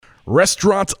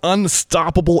Restaurant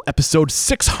Unstoppable, episode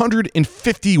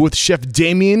 650 with Chef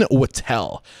Damien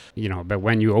Wattel. But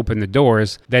when you open the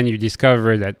doors, then you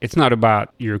discover that it's not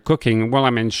about your cooking. Well,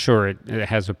 sure, it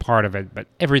has a part of it, but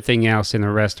everything else in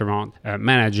a restaurant,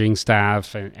 managing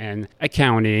staff and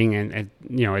accounting, and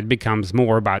it becomes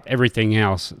more about everything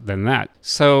else than that.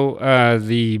 So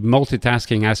the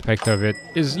multitasking aspect of it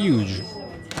is huge.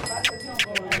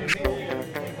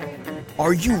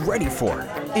 Are you ready for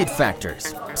it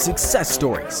factors, success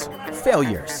stories,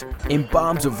 failures, and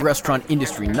bombs of restaurant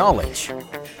industry knowledge?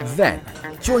 Then,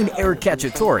 join Eric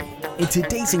Cacciatore and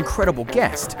today's incredible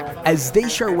guest as they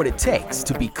share what it takes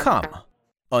to become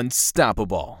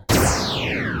unstoppable.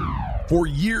 For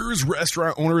years,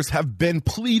 restaurant owners have been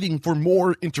pleading for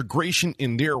more integration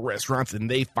in their restaurants,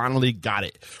 and they finally got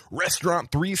it.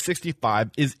 Restaurant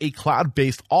 365 is a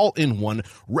cloud-based, all-in-one,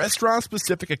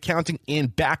 restaurant-specific accounting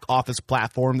and back-office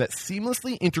platform that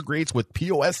seamlessly integrates with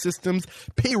POS systems,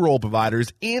 payroll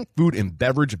providers, and food and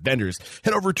beverage vendors.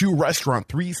 Head over to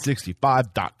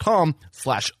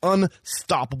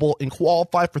restaurant365.com/unstoppable and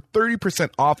qualify for 30%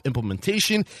 off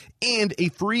implementation and a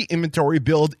free inventory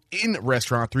build in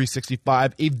Restaurant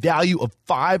 365, a value of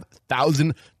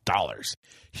 $5,000.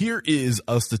 Here is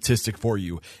a statistic for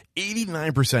you.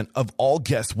 89% of all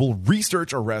guests will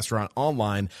research a restaurant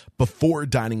online before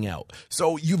dining out.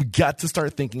 So you've got to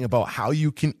start thinking about how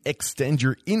you can extend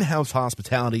your in-house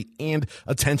hospitality and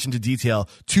attention to detail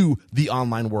to the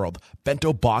online world.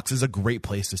 Bento Box is a great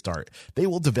place to start. They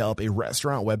will develop a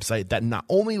restaurant website that not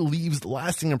only leaves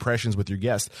lasting impressions with your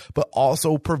guests, but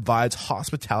also provides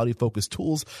hospitality-focused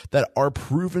tools that are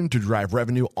proven to drive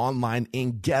revenue online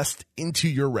and guests into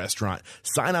your restaurant.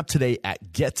 Sign up today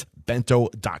at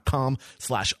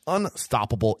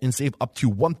getbento.com/unstoppable and save up to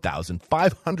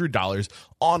 $1,500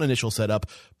 on initial setup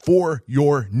for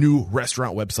your new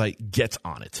restaurant website. Get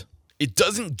on it. It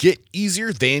doesn't get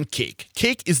easier than Cake.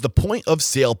 Cake is the point of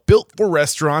sale built for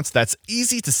restaurants that's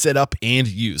easy to set up and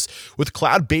use. With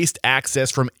cloud-based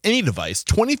access from any device,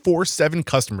 24/7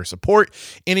 customer support,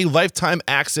 and a lifetime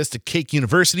access to Cake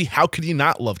University, how could you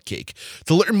not love Cake?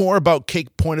 To learn more about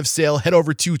Cake point of sale, head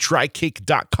over to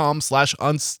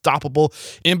trycake.com/unstoppable.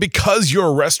 And because you're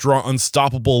a Restaurant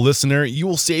Unstoppable listener, you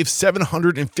will save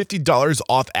 $750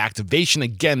 off activation.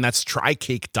 Again, that's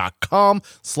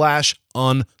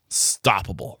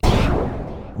trycake.com/unstoppable.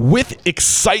 With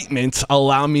excitement,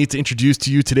 allow me to introduce to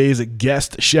you today's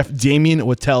guest, Chef Damien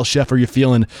Wattel. Chef, are you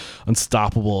feeling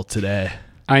unstoppable today?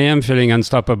 I am feeling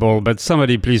unstoppable, but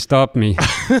somebody please stop me.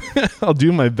 I'll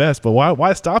do my best, but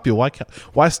why stop you?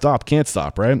 Why stop? Can't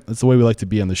stop, right? That's the way we like to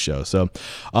be on the show. So,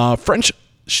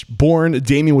 French-born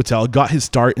Damien Wattel got his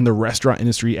start in the restaurant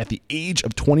industry at the age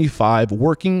of 25,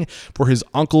 working for his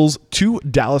uncle's two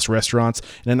Dallas restaurants.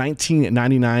 In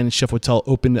 1999, Chef Wattel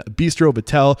opened Bistro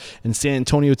Wattel in San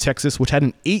Antonio, Texas, which had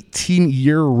an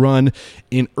 18-year run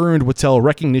and earned Wattel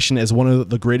recognition as one of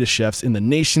the greatest chefs in the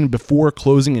nation before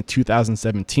closing in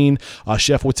 2017.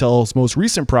 Chef Wattel's most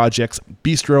recent projects,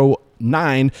 Bistro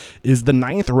 9, is the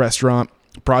 9th restaurant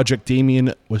project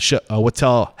Damien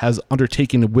Wattel has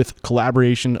undertaken with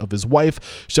collaboration of his wife,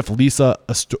 Chef Lisa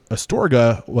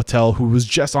Astorga Wattel, who was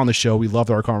just on the show. We loved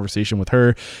our conversation with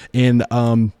her. And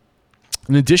in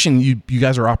addition, you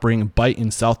guys are operating Bite in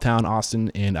Southtown,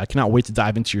 Austin, and I cannot wait to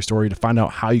dive into your story to find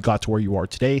out how you got to where you are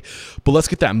today. But let's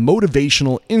get that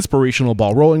motivational, inspirational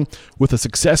ball rolling with a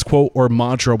success quote or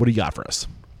mantra. What do you got for us?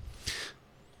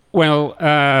 Well,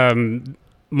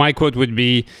 my quote would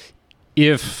be,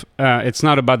 if it's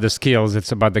not about the skills,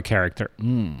 it's about the character.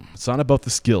 It's not about the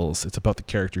skills, it's about the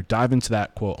character. Dive into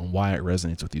that quote and why it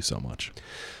resonates with you so much.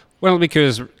 Well,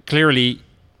 because clearly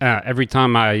every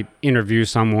time I interview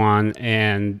someone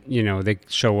and, they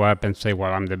show up and say,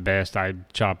 well, I'm the best, I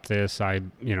chop this, I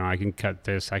can cut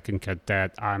this, I can cut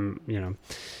that,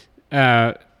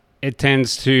 it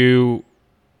tends to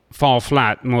fall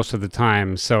flat most of the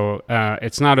time. So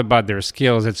it's not about their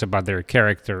skills, it's about their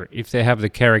character. If they have the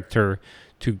character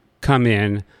to come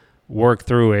in, work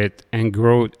through it, and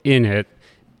grow in it,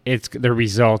 the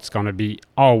result's going to be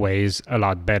always a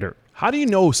lot better. How do you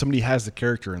know somebody has the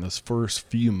character in those first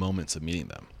few moments of meeting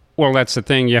them? Well, that's the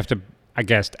thing. You have to, I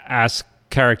guess, ask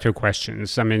character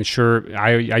questions. Sure,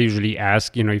 I usually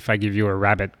ask, if I give you a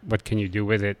rabbit, what can you do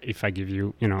with it? If I give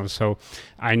you, so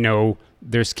I know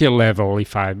their skill level.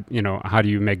 If I, how do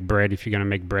you make bread? If you're going to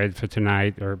make bread for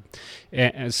tonight, or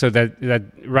so that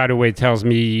right away tells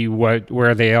me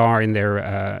where they are in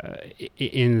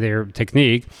their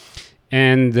technique.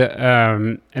 And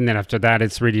then after that,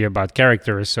 it's really about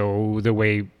character. So the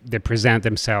way they present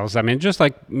themselves. Just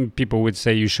like people would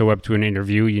say, you show up to an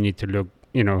interview, you need to look,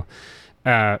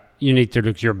 you need to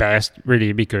look your best,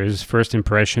 really, because first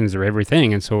impressions are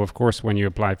everything. And so, of course, when you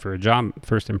apply for a job,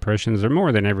 first impressions are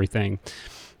more than everything.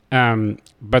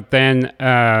 But then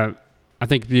I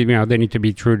think they need to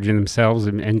be true to themselves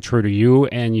and true to you,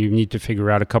 and you need to figure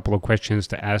out a couple of questions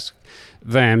to ask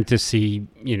them to see,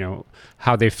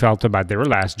 how they felt about their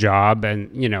last job,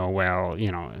 and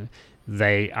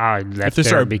they are left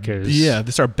there because if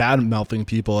they start bad mouthing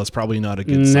people, that's probably not a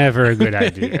good never sign. a good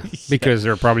idea because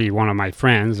they're probably one of my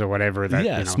friends or whatever.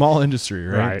 That small industry,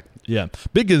 right? Yeah,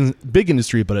 big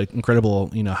industry, but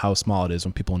incredible. How small it is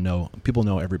when people know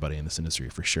everybody in this industry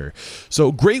for sure.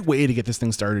 So great way to get this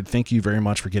thing started. Thank you very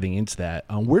much for getting into that.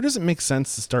 Where does it make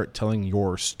sense to start telling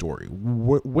your story?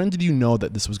 When did you know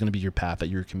that this was going to be your path, that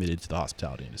you're committed to the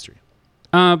hospitality industry?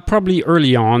 Probably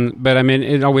early on, but I mean,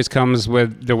 it always comes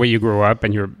with the way you grow up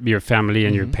and your family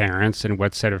and your parents and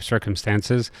what set of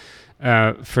circumstances.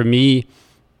 For me,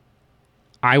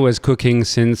 I was cooking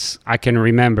since I can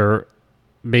remember,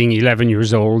 being 11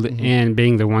 years old and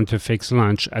being the one to fix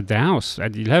lunch at the house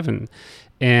at 11.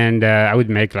 And I would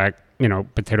make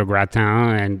potato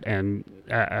gratin and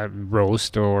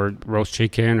roast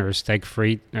chicken or steak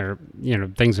frite or,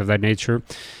 things of that nature.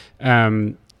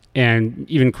 And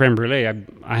even creme brulee,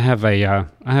 I have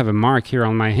a mark here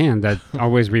on my hand that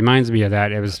always reminds me of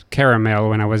that. It was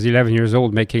caramel when I was 11 years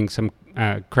old, making some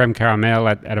creme caramel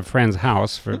at a friend's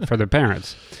house for their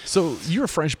parents. So you were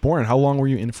French born. How long were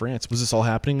you in France? Was this all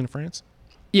happening in France?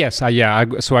 Yes, so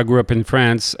I grew up in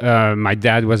France. My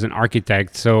dad was an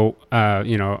architect, so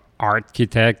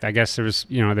architect. I guess there's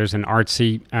an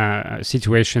artsy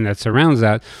situation that surrounds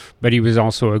that, but he was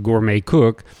also a gourmet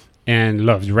cook and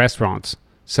loved restaurants.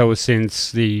 So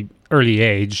since the early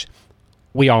age,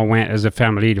 we all went as a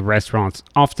family to restaurants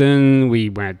often. We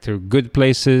went to good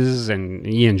places, and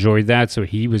he enjoyed that. So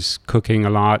he was cooking a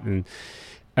lot, and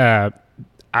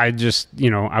I just,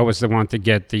 I was the one to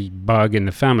get the bug in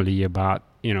the family about,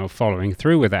 following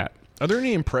through with that. Are there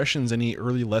any impressions, any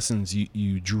early lessons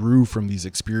you drew from these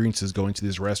experiences going to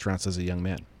these restaurants as a young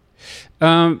man?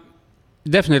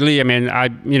 Definitely. I mean, I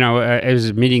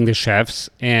was meeting the chefs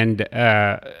and,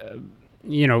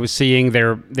 seeing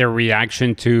their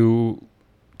reaction to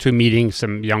meeting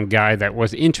some young guy that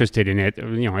was interested in it.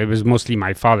 It was mostly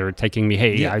my father taking me,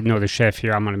 hey, I know the chef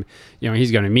here. I'm going to,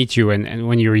 he's going to meet you. And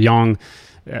when you're young,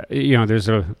 there's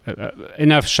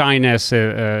enough shyness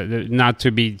not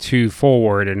to be too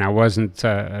forward. And I wasn't,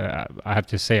 I have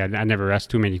to say, I never asked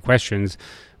too many questions,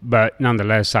 but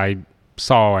nonetheless, I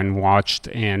saw and watched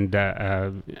and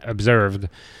observed.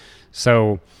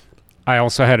 So I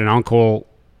also had an uncle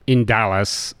in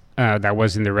Dallas that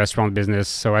was in the restaurant business.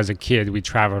 So as a kid, we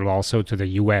traveled also to the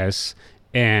U.S.,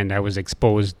 and I was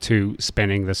exposed to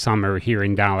spending the summer here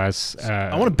in Dallas.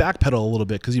 I want to backpedal a little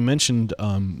bit because you mentioned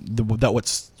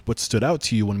that what stood out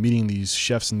to you when meeting these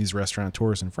chefs and these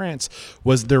restaurateurs in France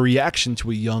was their reaction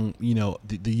to a young,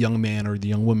 the young man or the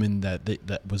young woman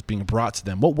that was being brought to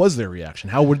them. What was their reaction?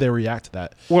 How would they react to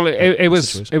that? Well, it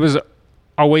was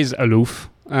always aloof.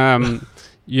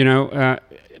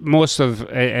 Most of,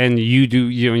 and you do,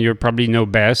 you probably know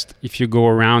best. If you go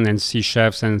around and see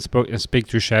chefs and speak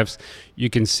to chefs,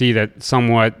 you can see that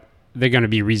somewhat they're going to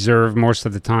be reserved most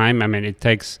of the time. I mean, it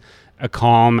takes a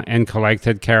calm and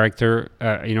collected character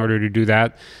in order to do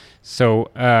that. So,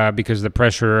 because the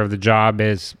pressure of the job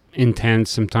is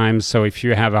intense sometimes. So if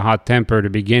you have a hot temper to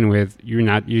begin with, you're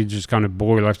just going to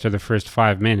boil after the first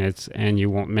 5 minutes and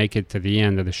you won't make it to the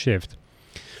end of the shift.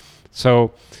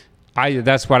 So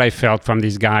that's what I felt from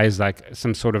these guys, like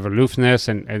some sort of aloofness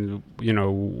and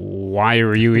why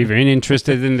are you even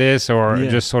interested in this, or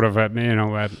just sort of a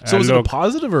So was it a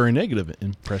positive or a negative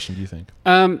impression, do you think?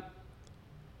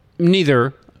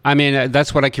 Neither. I mean,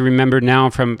 that's what I can remember now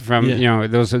from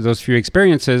those few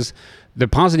experiences. The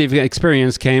positive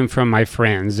experience came from my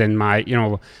friends and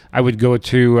I would go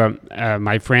to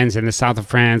my friends in the south of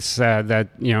France that,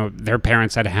 their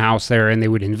parents had a house there, and they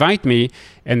would invite me.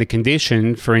 And the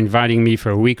condition for inviting me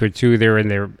for a week or two there in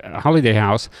their holiday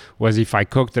house was if I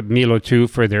cooked a meal or two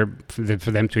for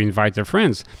them to invite their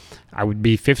friends. I would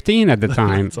be 15 at the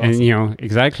time. That's awesome. And,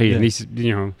 exactly. Yeah. And these,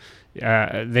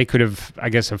 they could have, I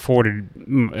guess, afforded,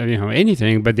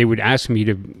 anything, but they would ask me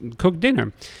to cook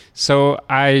dinner. So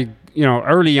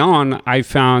early on, I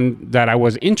found that I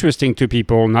was interesting to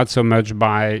people, not so much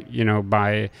by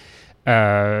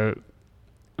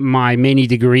my many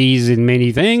degrees in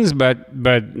many things, but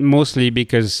mostly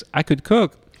because I could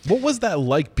cook. What was that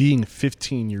like, being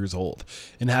 15 years old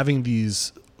and having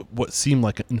these what seemed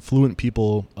like influent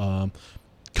people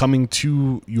coming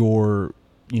to your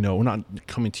not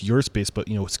coming to your space, but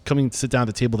coming to sit down at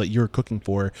the table that you're cooking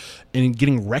for, and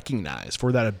getting recognized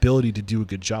for that ability to do a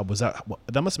good job?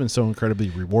 That must have been so incredibly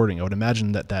rewarding. I would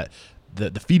imagine that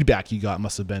the feedback you got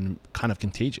must have been kind of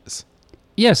contagious.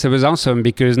 Yes, it was awesome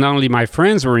because not only my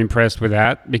friends were impressed with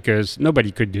that, because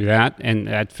nobody could do that. And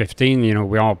at 15,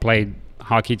 we all played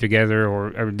hockey together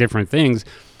or different things,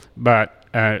 but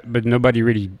nobody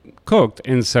really cooked.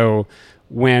 And so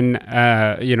when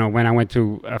I went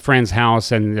to a friend's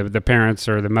house and the parents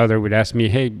or the mother would ask me,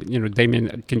 hey,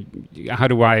 Damien, how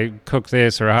do I cook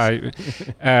this? Or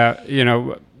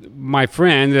how, my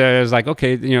friend is like,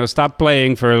 okay, stop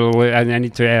playing for a little bit. I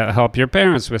need to help your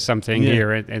parents with something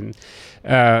here. And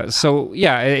so,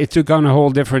 it took on a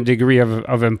whole different degree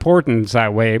of importance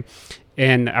that way.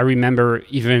 And I remember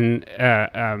even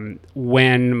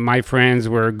when my friends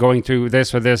were going through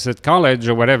this or this at college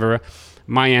or whatever,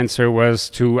 my answer was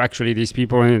to actually these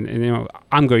people, and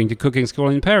I'm going to cooking school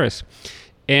in Paris.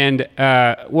 And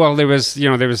there was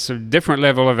a different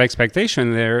level of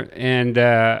expectation there. And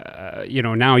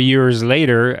now years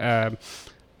later,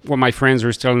 my friends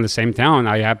are still in the same town.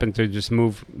 I happened to just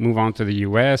move on to the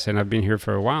U.S. and I've been here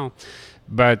for a while.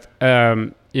 But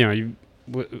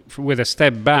with a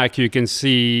step back, you can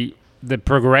see the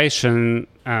progression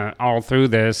all through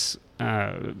this.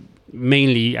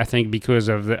 Mainly, I think, because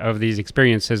of these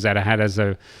experiences that I had as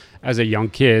a young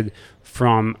kid,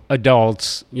 from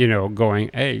adults, going,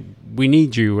 hey, we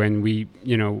need you, and we,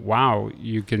 wow,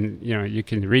 you can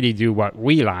really do what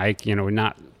we like,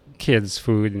 not kids'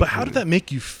 food. But how did that make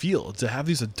you feel to have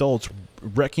these adults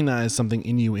recognize something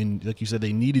in you, and like you said,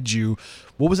 they needed you?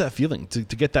 What was that feeling to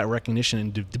get that recognition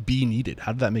and to be needed?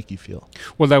 How did that make you feel?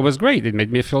 Well, that was great. It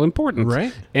made me feel important,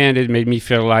 right? And it made me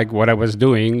feel like what I was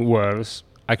doing was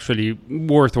actually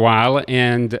worthwhile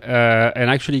and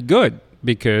actually good,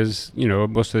 because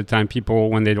most of the time people,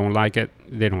 when they don't like it,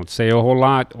 they don't say a whole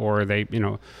lot, or they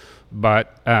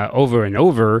but over and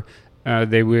over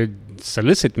they would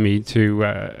solicit me to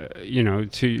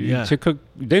cook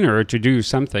dinner or to do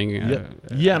something.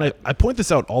 And I point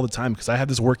this out all the time because I have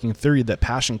this working theory that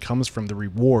passion comes from the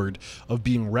reward of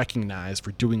being recognized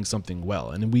for doing something well.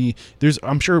 And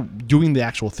I'm sure doing the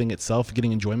actual thing itself,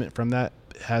 getting enjoyment from that,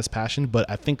 has passion, but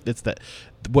I think it's that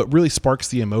what really sparks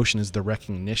the emotion is the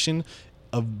recognition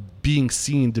of being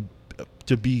seen to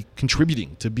be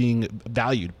contributing, to being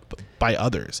valued by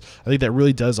others. I think that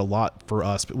really does a lot for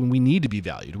us. But when we need to be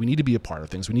valued, we need to be a part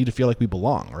of things, we need to feel like we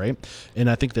belong, right? And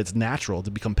I think that's natural to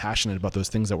become passionate about those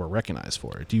things that we're recognized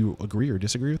for. Do you agree or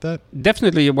disagree with that?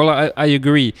 Definitely. Well, I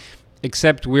agree,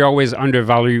 except we always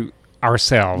undervalue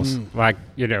ourselves, like,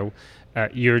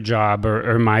 your job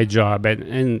or my job,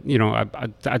 and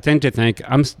I tend to think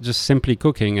I'm just simply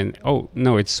cooking, and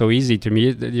no, it's so easy to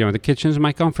me. The kitchen's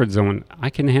my comfort zone. I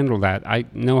can handle that. I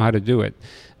know how to do it.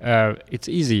 It's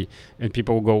easy, and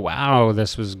people will go, "Wow,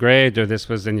 this was great," or "This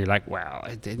was," and you're like, "Well,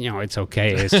 it's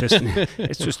okay. It's just,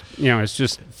 it's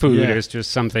just food. Yeah. It's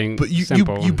just something." But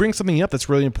simple. You bring something up that's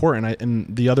really important,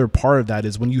 and the other part of that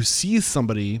is when you see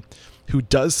somebody who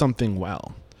does something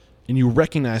well, and you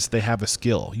recognize they have a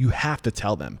skill, you have to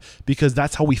tell them, because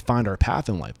that's how we find our path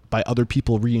in life, by other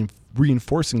people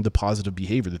reinforcing the positive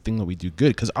behavior, the thing that we do good,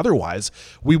 because otherwise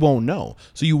we won't know.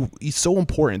 So it's so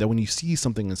important that when you see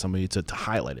something in somebody to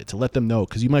highlight it, to let them know,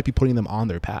 because you might be putting them on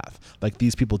their path, like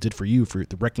these people did for you, for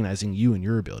recognizing you and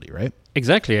your ability, right?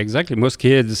 Exactly. Most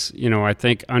kids, I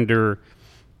think under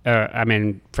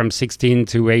from 16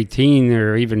 to 18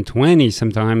 or even 20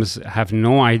 sometimes have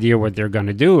no idea what they're going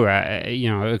to do.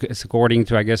 It's according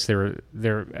to, I guess,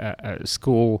 their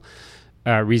school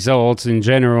results in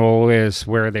general is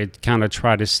where they kind of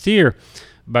try to steer.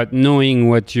 But knowing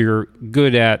what you're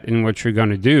good at and what you're going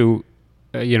to do,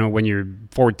 when you're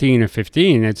 14 or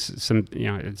 15, it's not.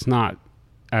 It's not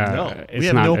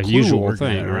a usual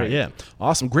thing, right? Yeah.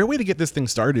 Awesome. Great way to get this thing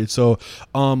started. So,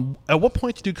 at what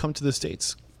point did you come to the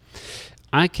States?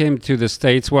 I came to the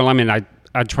States. Well,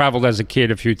 I traveled as a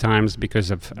kid a few times because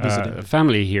of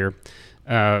family here,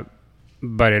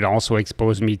 but it also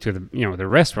exposed me to the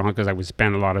restaurant, because I would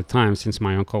spend a lot of time, since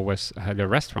my uncle had a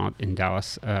restaurant in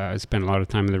Dallas. I spent a lot of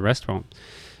time in the restaurant,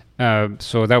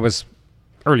 so that was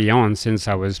early on, since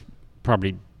I was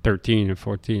probably 13 or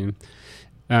 14,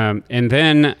 and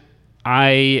then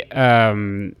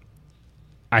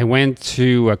I went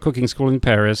to a cooking school in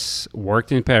Paris,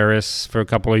 worked in Paris for a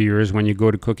couple of years. When you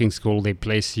go to cooking school, they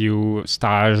place you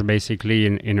stage basically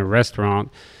in a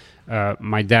restaurant.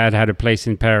 My dad had a place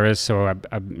in Paris, so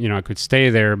I could stay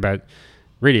there, but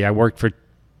really I worked for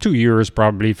 2 years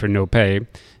probably for no pay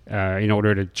in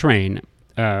order to train.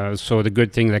 So the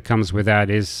good thing that comes with that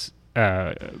is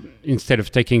instead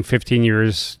of taking 15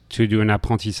 years to do an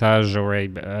apprentissage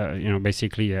or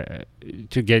basically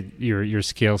to get your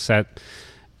skill set,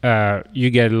 you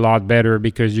get a lot better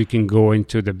because you can go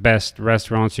into the best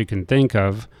restaurants you can think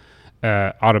of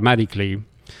automatically,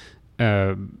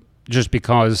 just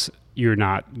because you're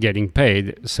not getting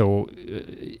paid. So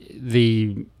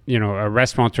a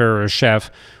restaurateur or a chef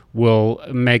will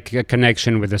make a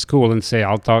connection with the school and say,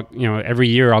 I'll talk, every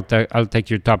year I'll take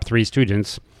your top 3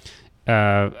 students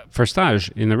for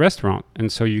stage in the restaurant.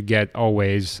 And so you get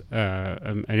always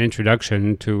an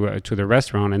introduction to the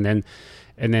restaurant, and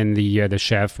then the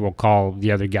chef will call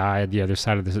the other guy at the other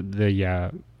side of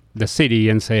the city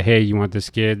and say, hey, you want this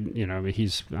kid?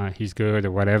 He's good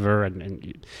or whatever.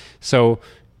 And so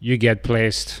you get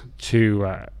placed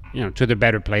to the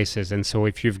better places. And so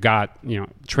if you've got,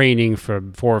 training for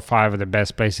 4 or 5 of the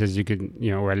best places you could,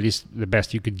 or at least the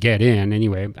best you could get in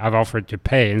anyway, I've offered to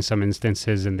pay in some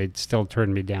instances and they'd still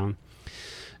turn me down.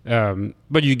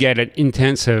 But you get an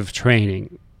intensive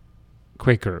training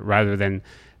quicker rather than,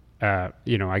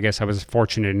 I guess I was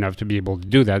fortunate enough to be able to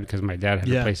do that because my dad had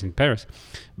a place in Paris.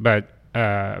 But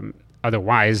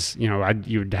otherwise,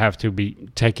 you'd have to be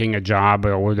taking a job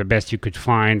or the best you could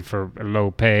find for a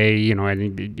low pay,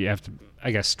 and you have to,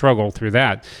 I guess, struggle through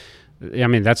that. I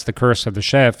mean, that's the curse of the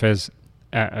chef, is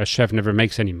a chef never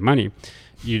makes any money.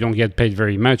 You don't get paid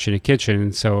very much in a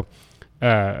kitchen. So,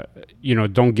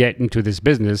 don't get into this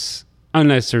business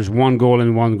unless there's one goal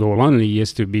and one goal only,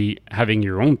 is to be having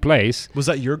your own place. Was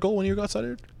that your goal when you got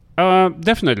started?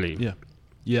 Definitely. Yeah.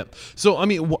 Yeah. So, I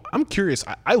mean, I'm curious.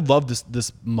 I love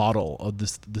this model of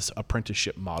this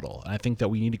apprenticeship model. And I think that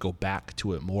we need to go back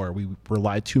to it more. We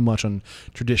rely too much on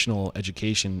traditional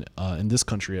education in this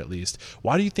country, at least.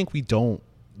 Why do you think we don't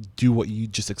do what you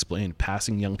just explained,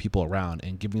 passing young people around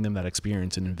and giving them that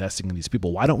experience and investing in these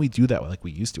people? Why don't we do that like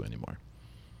we used to anymore?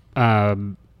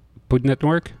 Food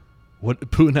Network?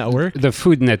 What, Food Network? The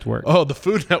Food Network. Oh, the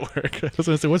Food Network. I was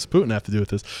going to say, what's Putin have to do with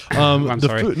this? I'm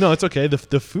sorry. No, it's okay.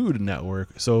 The Food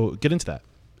Network. So get into that.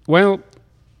 Well,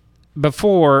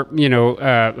 before,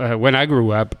 when I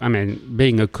grew up, I mean,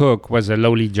 being a cook was a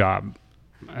lowly job.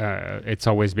 It's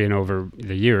always been over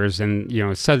the years. And,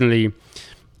 suddenly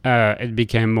it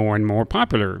became more and more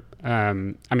popular.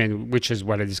 Which is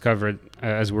what I discovered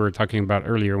as we were talking about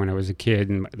earlier when I was a kid,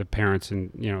 and the parents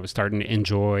and starting to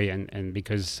enjoy, and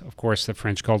because of course the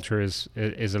French culture is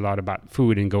a lot about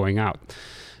food and going out.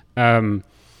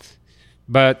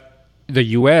 But the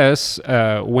U.S.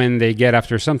 When they get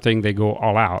after something, they go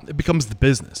all out. It becomes the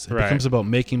business. It becomes about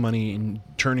making money and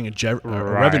turning a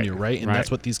revenue, right? And that's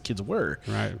what these kids were.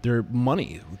 Right. Their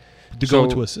money to go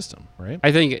into a system, right?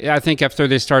 I think after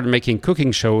they started making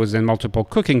cooking shows, and multiple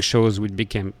cooking shows would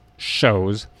become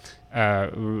shows,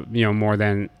 more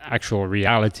than actual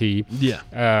reality.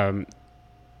 Yeah.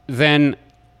 Then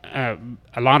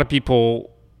a lot of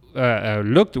people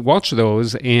watched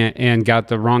those and got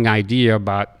the wrong idea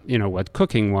about what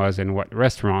cooking was and what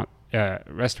restaurant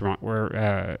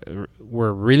were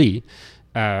really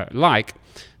like.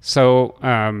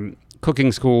 So.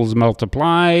 Cooking schools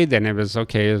multiplied, and it was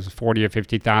okay. It was $40,000 or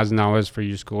 $50,000 for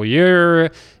your school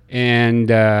year,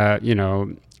 and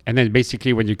and then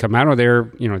basically when you come out of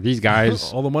there, these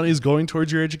guys, all the money is going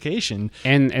towards your education,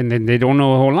 and then they don't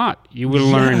know a whole lot. You will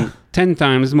learn 10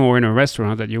 times more in a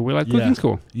restaurant than you will at cooking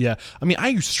school. Yeah, I mean,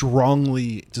 I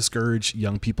strongly discourage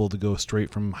young people to go straight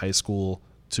from high school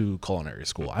to culinary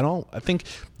school. I think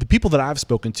the people that I've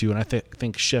spoken to, and I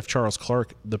think Chef Charles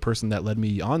Clark, the person that led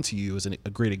me on to you, is a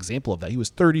great example of that. He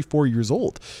was 34 years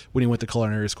old when he went to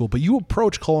culinary school, but you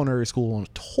approach culinary school in a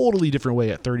totally different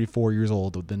way at 34 years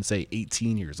old than say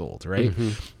 18 years old, right?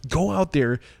 Mm-hmm. Go out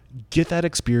there, get that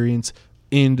experience,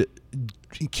 and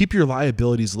keep your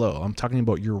liabilities low. I'm talking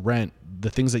about your rent, the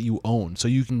things that you own, so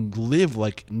you can live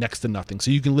like next to nothing.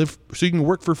 So you can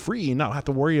work for free and not have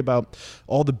to worry about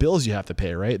all the bills you have to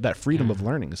pay, right? That freedom of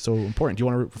learning is so important. Do you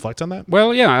want to reflect on that?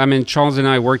 Well, yeah. I mean, Charles and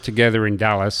I worked together in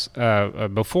Dallas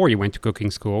before he went to cooking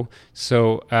school.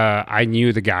 So I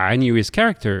knew the guy, I knew his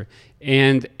character,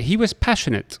 and he was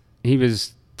passionate. He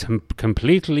was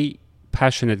completely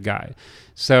passionate guy.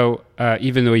 So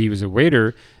even though he was a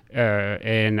waiter,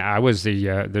 and I was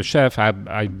the chef,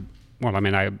 I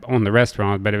owned the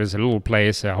restaurant, but it was a little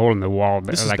place, a hole in the wall.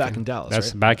 This is back in Dallas,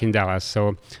 That's right? back in Dallas.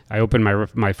 So I opened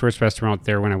my first restaurant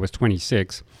there when I was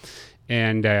 26.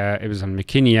 And it was on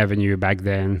McKinney Avenue back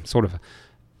then, sort of a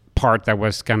part that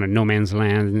was kind of no man's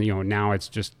land. And, now it's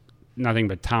just nothing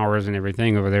but towers and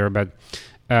everything over there. But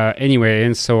anyway,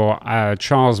 and so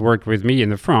Charles worked with me in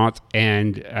the front,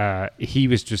 and he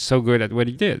was just so good at what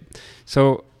he did.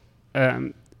 So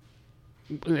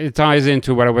it ties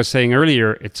into what I was saying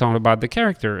earlier. It's all about the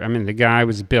character. I mean, the guy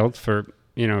was built for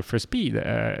speed,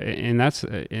 and that's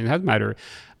in that matter.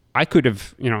 I could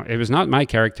have, it was not my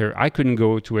character. I couldn't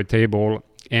go to a table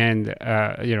and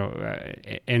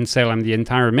and sell him the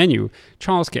entire menu.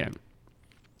 Charles can.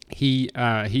 He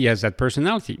has that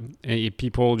personality.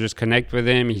 People just connect with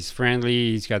him. He's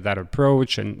friendly. He's got that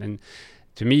approach. And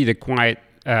to me, the quiet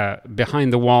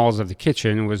behind the walls of the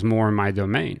kitchen was more my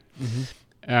domain.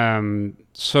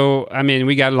 So I mean,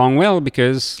 we got along well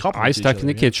because I stuck in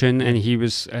the kitchen and he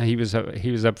was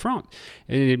up front.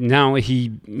 Now he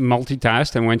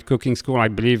multitasked and went to cooking school, I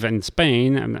believe, in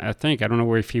Spain. I don't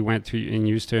know if he went in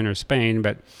Houston or Spain,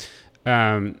 but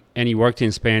and he worked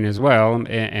in Spain as well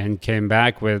and came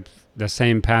back with the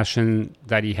same passion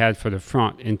that he had for the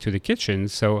front into the kitchen.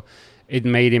 So it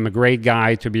made him a great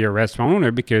guy to be a restaurant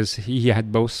owner because he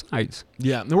had both sides.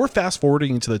 Yeah, and we're fast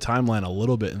forwarding into the timeline a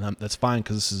little bit, and that's fine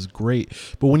because this is great.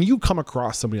 But when you come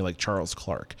across somebody like Charles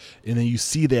Clark, and then you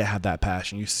see they have that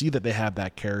passion, you see that they have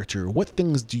that character, what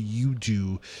things do you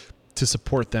do to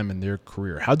support them in their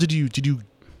career? How did you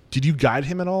guide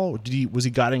him at all? Was he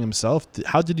guiding himself?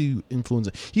 How did you influence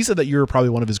it? He said that you were probably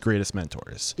one of his greatest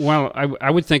mentors. Well,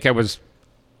 I would think I was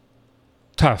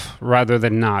tough rather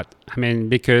than not. I mean,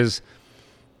 because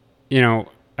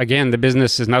again, the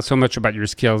business is not so much about your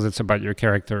skills, it's about your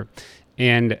character.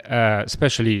 And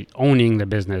especially owning the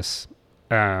business.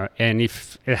 And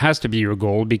if it has to be your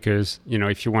goal, because,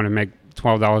 if you want to make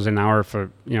 $12 an hour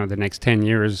for, the next 10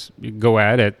 years, you go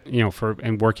at it,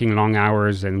 and working long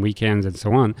hours and weekends and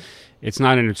so on, it's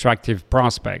not an attractive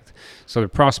prospect. So the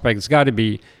prospect's got to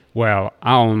be, well,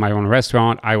 I own my own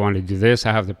restaurant. I want to do this.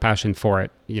 I have the passion for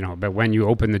it, but when you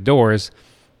open the doors,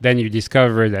 then you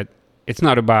discover that it's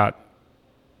not about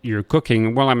your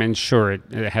cooking. Well, I mean, sure,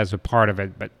 it has a part of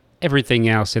it, but everything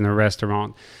else in a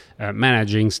restaurant,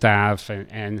 managing staff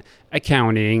and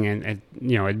accounting, and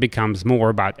it becomes more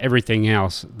about everything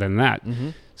else than that.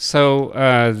 So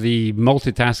the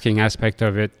multitasking aspect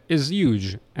of it is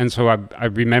huge. And so I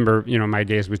remember, my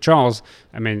days with Charles.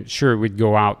 I mean, sure, we'd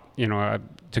go out,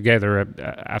 together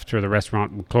after the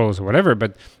restaurant would close or whatever,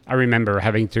 but I remember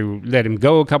having to let him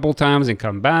go a couple times and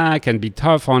come back and be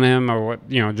tough on him, or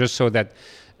just so that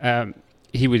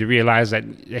he would realize that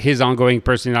his ongoing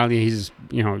personality, his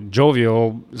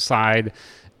jovial side,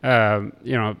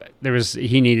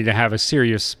 he needed to have a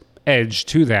serious edge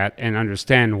to that and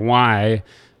understand why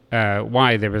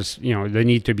there was the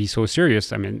need to be so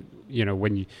serious. I mean,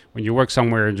 when you work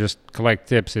somewhere and just collect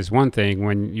tips is one thing.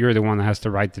 When you're the one that has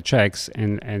to write the checks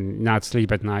and not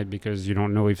sleep at night because you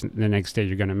don't know if the next day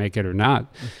you're going to make it or not,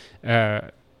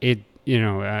 it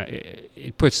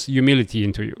puts humility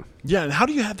into you. Yeah, and how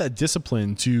do you have that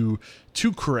discipline to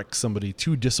correct somebody,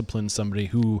 to discipline somebody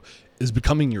who is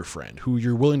becoming your friend, who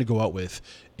you're willing to go out with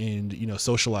and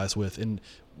socialize with, and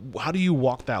how do you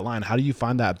walk that line? How do you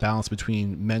find that balance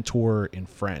between mentor and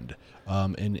friend?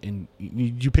 And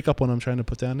you pick up what I'm trying to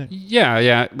put down there?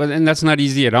 Yeah, and that's not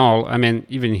easy at all. I mean,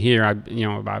 even here, I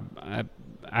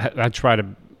try to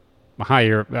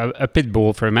hire a pit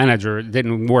bull for a manager. It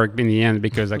didn't work in the end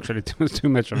because actually it was too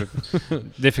much of a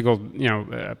difficult,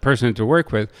 person to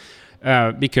work with,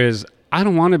 because I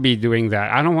don't want to be doing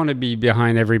that. I don't want to be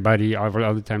behind everybody all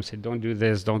the time. Say, don't do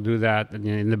this, don't do that. And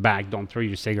in the back, don't throw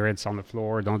your cigarettes on the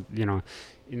floor. Don't,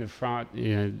 in the front,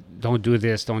 don't do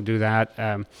this, don't do that.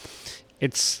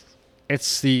 It's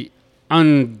the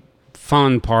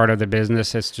unfun part of the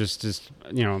business. It's just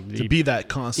to be that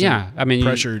constant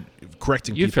pressure,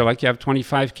 correcting you people. Feel like you have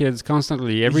 25 kids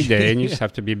constantly every day, and you just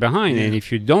have to be behind. And if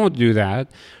you don't do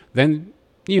that, then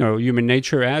human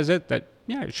nature has it that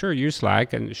sure, you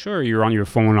slack, and sure, you're on your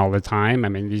phone all the time. I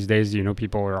mean, these days,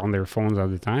 people are on their phones all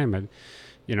the time, and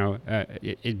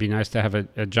it'd be nice to have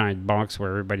a giant box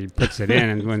where everybody puts it in,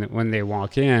 and when they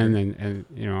walk in, and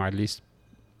at least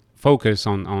focus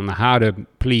on how to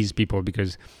please people,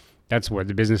 because that's what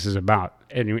the business is about.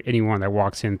 Anyone that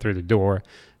walks in through the door,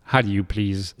 how do you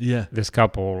please this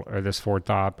couple or this four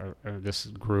top or this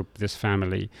group, this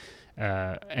family?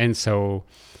 And so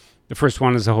the first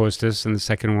one is the hostess, and the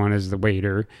second one is the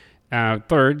waiter.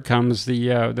 Third comes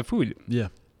the food. Yeah.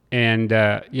 And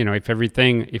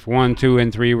if 1, 2,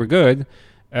 and 3 were good,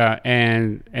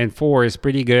 and 4 is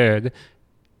pretty good,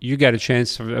 you got a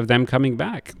chance of them coming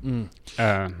back.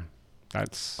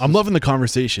 I'm loving the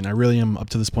conversation. I really am. Up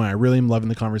to this point, I really am loving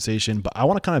the conversation, but I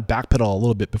want to kind of backpedal a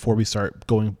little bit before we start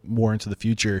going more into the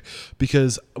future,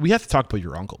 because we have to talk about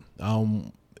your uncle.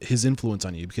 his influence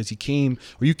on you? Because you came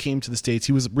to the States.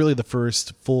 He was really the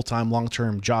first full-time,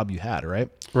 long-term job you had, right?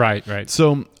 Right.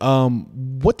 So,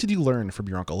 what did you learn from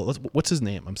your uncle? What's his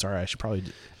name? I'm sorry, I should probably.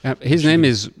 His name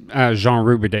is Jean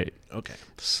Rubidet. Okay.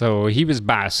 So he was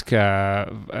Basque,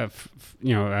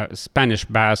 Spanish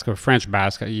Basque or French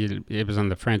Basque. He was on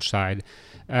the French side.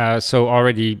 So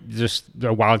already just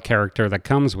the wild character that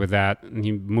comes with that. And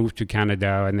he moved to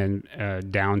Canada and then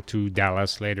down to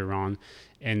Dallas later on.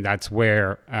 And that's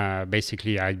where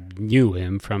basically I knew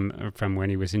him from when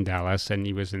he was in Dallas and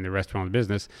he was in the restaurant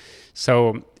business.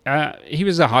 So he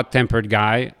was a hot-tempered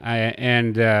guy,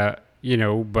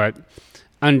 but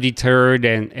undeterred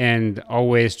and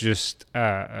always just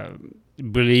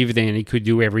believed that he could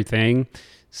do everything.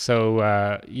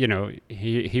 So,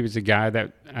 he was a guy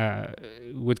that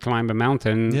would climb a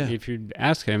mountain if you'd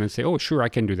ask him and say, oh, sure, I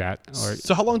can do that.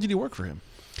 So how long did you work for him?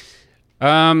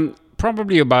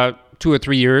 Probably about 2 or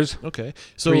 3 years. Okay.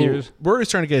 So 3 years. We're always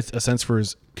trying to get a sense for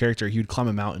his character. He would climb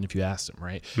a mountain if you asked him,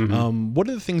 right? Mm-hmm. What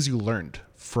are the things you learned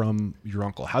from your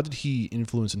uncle? How did he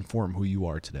influence and form who you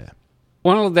are today?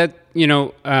 Well, that,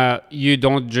 you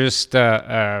don't just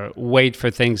wait for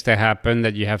things to happen,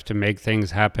 that you have to make things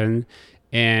happen.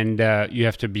 And you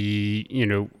have to be,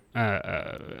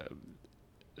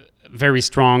 very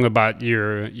strong about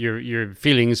your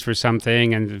feelings for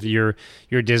something and your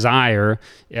desire.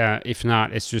 If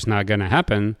not, it's just not going to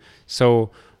happen. So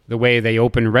the way they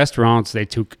opened restaurants, they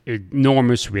took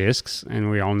enormous risks, and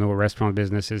we all know restaurant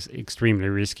business is extremely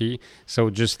risky. So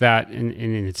just that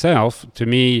in itself, to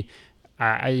me,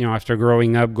 after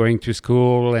growing up, going to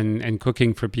school and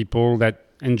cooking for people that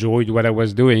enjoyed what I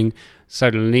was doing,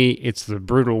 suddenly it's the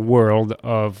brutal world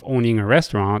of owning a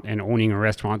restaurant, and owning a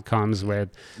restaurant comes with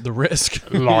the risk,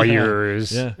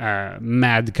 lawyers,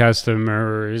 mad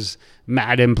customers,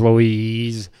 mad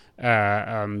employees,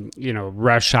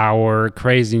 rush hour,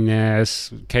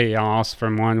 craziness, chaos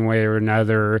from one way or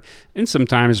another, and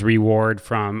sometimes reward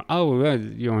from,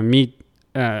 meet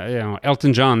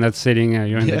Elton John that's sitting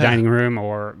in the dining room,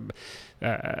 or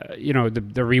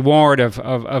the reward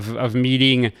of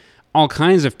meeting all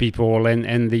kinds of people,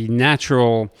 and the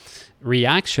natural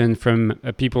reaction from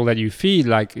people that you feed,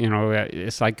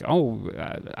 it's like,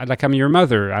 like I'm your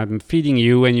mother, I'm feeding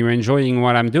you and you're enjoying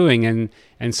what I'm doing, and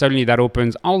suddenly that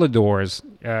opens all the doors,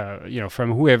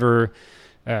 from whoever,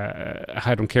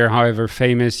 I don't care, however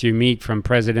famous you meet, from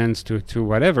presidents to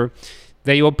whatever.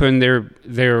 They open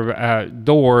their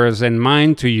doors and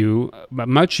mind to you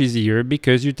much easier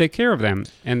because you take care of them,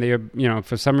 and they are,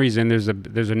 for some reason there's a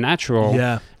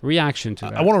natural reaction to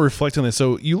that. I want to reflect on this.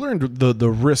 So you learned the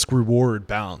risk reward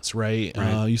balance, right?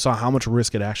 You saw how much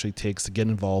risk it actually takes to get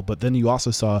involved, but then you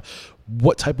also saw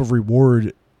what type of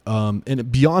reward,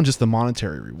 and beyond just the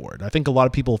monetary reward. I think a lot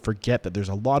of people forget that there's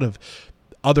a lot of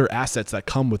other assets that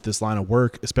come with this line of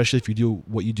work, especially if you do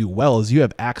what you do well, is you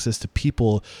have access to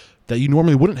people that you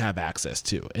normally wouldn't have access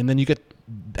to. And then you get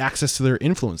access to their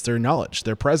influence, their knowledge,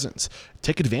 their presence.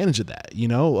 Take advantage of that,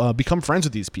 become friends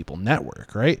with these people,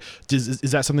 network, right? Is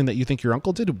that something that you think your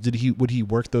uncle did? Would he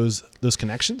work those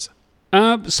connections?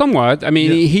 Somewhat. I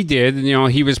mean, he did.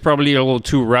 He was probably a little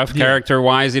too rough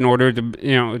character-wise in order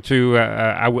to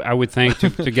I would think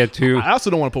to get to. I also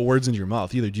don't want to put words into your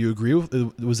mouth either. Do you agree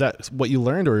was that what you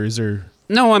learned, or is there?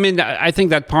 No, I mean, I think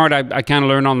that part I kind of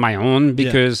learned on my own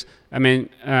because, I mean,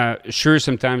 sure,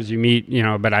 sometimes you meet,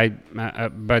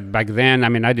 but back then, I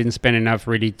mean, I didn't spend enough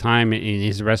really time in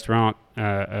his restaurant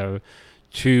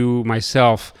to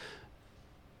myself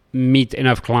meet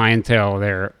enough clientele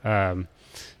there.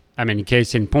 I mean,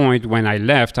 case in point, when I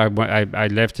left, I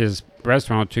left his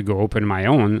restaurant to go open my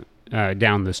own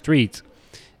down the street.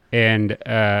 And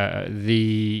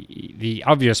the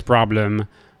obvious problem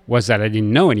was that I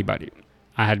didn't know anybody.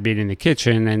 I had been in the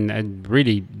kitchen and I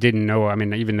really didn't know. I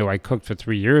mean, even though I cooked for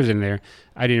 3 years in there,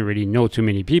 I didn't really know too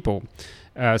many people.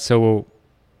 So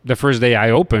the first day I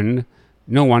opened,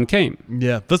 no one came.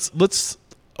 Yeah,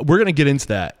 we're going to get into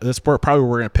that. That's probably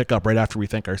we're going to pick up right after we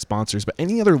thank our sponsors. But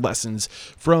any other lessons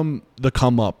from the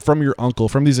come up, from your uncle,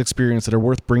 from these experiences that are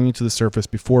worth bringing to the surface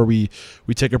before we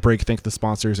take a break, thank the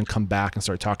sponsors, and come back and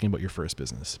start talking about your first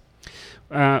business?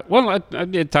 Well,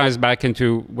 it ties back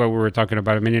into what we were talking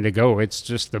about a minute ago. It's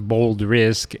just the bold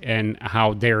risk and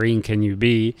how daring can you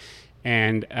be,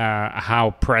 and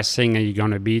how pressing are you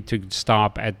going to be to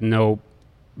stop at no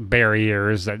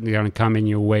barriers that are going to come in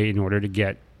your way in order to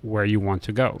get where you want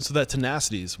to go. So that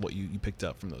tenacity is what you picked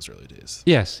up from those early days.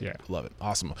 Yes, yeah. Love it.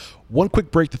 Awesome. One quick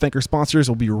break to thank our sponsors.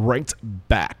 We'll be right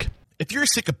back. If you're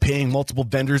sick of paying multiple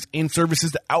vendors and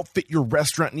services to outfit your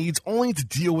restaurant needs only to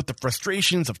deal with the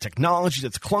frustrations of technology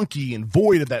that's clunky and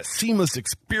void of that seamless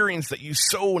experience that you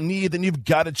so need, then you've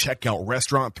got to check out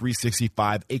Restaurant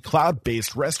 365, a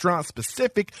cloud-based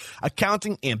restaurant-specific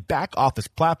accounting and back-office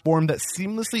platform that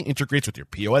seamlessly integrates with your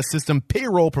POS system,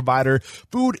 payroll provider,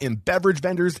 food and beverage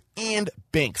vendors, and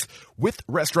banks. With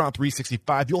Restaurant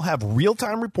 365, you'll have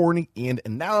real-time reporting and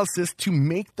analysis to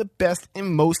make the best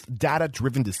and most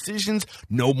data-driven decisions.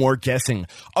 No more guessing.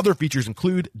 Other features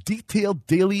include detailed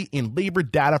daily and labor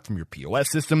data from your POS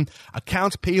system,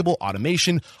 accounts payable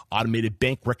automation, automated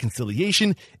bank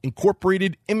reconciliation,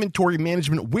 incorporated inventory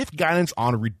management with guidance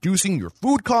on reducing your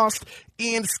food costs,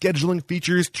 and scheduling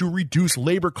features to reduce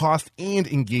labor costs and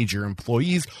engage your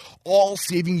employees, all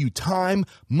saving you time,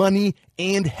 money,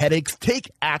 and headaches.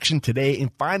 Take action today and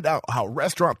find out how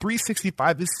Restaurant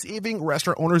 365 is saving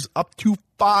restaurant owners up to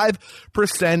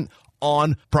 5%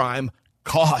 on prime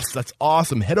costs. That's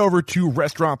awesome. Head over to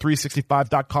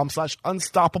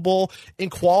restaurant365.com/unstoppable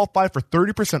and qualify for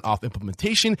 30% off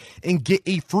implementation and get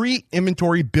a free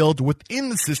inventory build within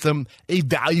the system, a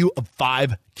value of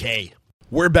 $5K.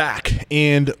 We're back,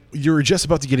 and you're just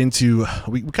about to get into.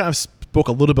 We kind of spoke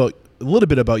a little bit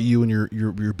about you and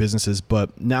your businesses,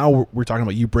 but now we're talking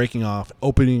about you breaking off,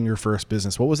 opening your first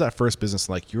business. What was that first business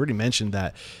like? You already mentioned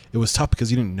that it was tough because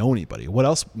you didn't know anybody. What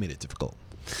else made it difficult?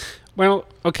 Well,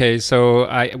 okay, so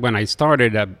when I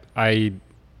started,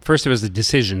 first it was the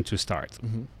decision to start.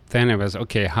 Mm-hmm. Then it was,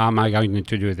 okay, how am I going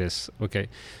to do this? Okay,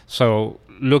 so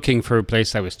looking for a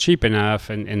place that was cheap enough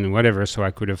and whatever, so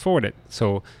I could afford it.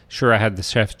 So sure, I had the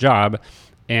chef job,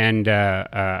 and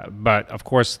but of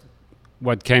course,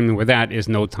 what came with that is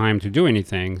no time to do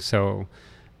anything. So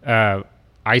I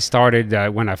started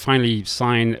when I finally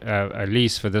signed a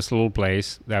lease for this little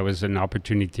place. That was an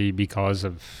opportunity because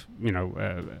of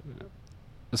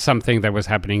something that was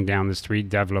happening down the street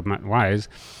development-wise.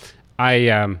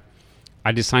 I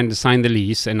decided to sign the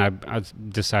lease, and I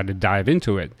decided to dive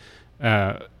into it.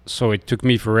 So it took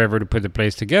me forever to put the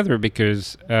place together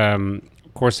because, of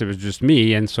course, it was just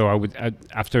me. And so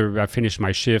after I finished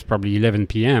my shift, probably 11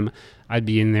 p.m., I'd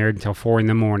be in there until 4 in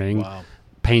the morning, wow,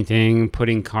 painting,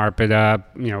 putting carpet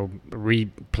up,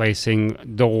 replacing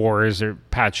doors or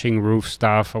patching roof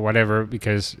stuff or whatever,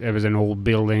 because it was an old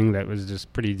building that was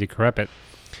just pretty decrepit.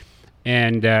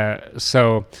 And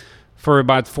so for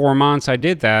about 4 months, I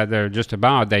did that. They're just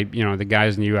about, the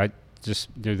guys knew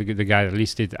the guy that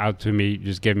leased it out to me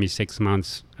just gave me 6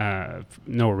 months,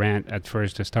 no rent at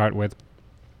first to start with,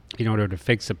 in order to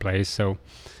fix the place. So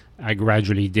I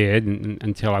gradually did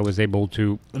until I was able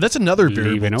to. That's another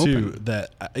variable too. That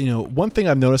one thing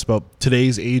I've noticed about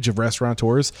today's age of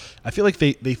restaurateurs, I feel like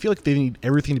they feel like they need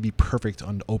everything to be perfect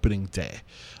on opening day.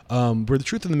 Where the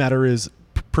truth of the matter is,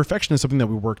 perfection is something that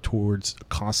we work towards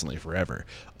constantly, forever.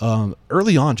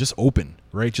 Early on, just open,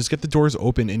 right? Just get the doors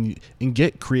open and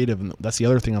get creative. And that's the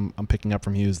other thing I'm picking up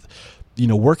from you is,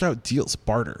 work out deals,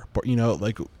 barter,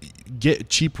 like get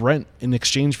cheap rent in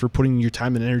exchange for putting your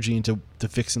time and energy into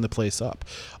fixing the place up.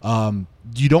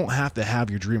 You don't have to have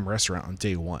your dream restaurant on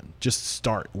day one. Just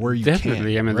start where you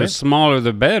Definitely. can. I mean, right? The smaller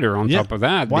the better on top of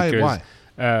that. Why?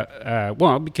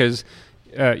 Because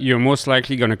you're most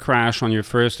likely going to crash on your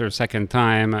first or second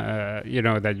time, and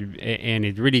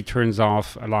it really turns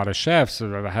off a lot of chefs.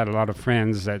 So I had a lot of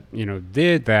friends that,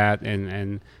 did that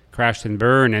and crashed and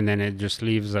burned, and then it just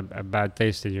leaves a bad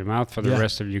taste in your mouth for the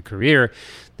rest of your career.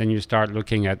 Then you start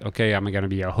looking at, okay, am I going to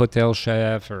be a hotel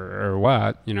chef or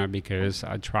what? Because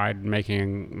I tried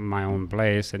making my own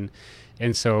place, and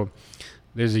so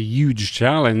there's a huge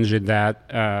challenge in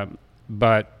that,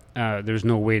 but there's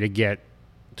no way to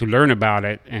learn about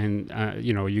it, and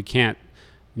you can't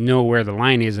know where the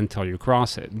line is until you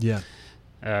cross it.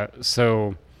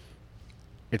 So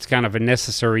it's kind of a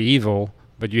necessary evil,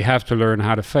 but you have to learn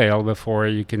how to fail before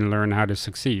you can learn how to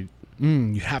succeed.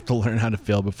 You have to learn how to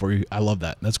fail before you. I love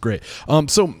that. That's great.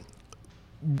 So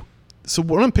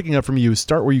what I'm picking up from you is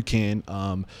start where you can.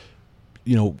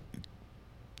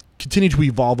 Continue to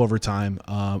evolve over time.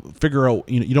 Figure out.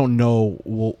 You don't know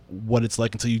what it's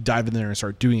like until you dive in there and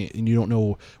start doing it, and you don't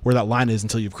know where that line is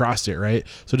until you've crossed it. Right.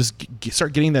 So just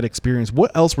start getting that experience.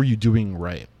 What else were you doing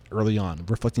right early on?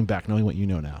 Reflecting back, knowing what you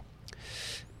know now.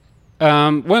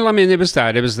 Well, I mean, it was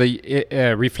that. It was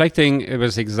the reflecting. It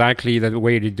was exactly the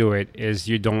way to do it. Is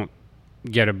you don't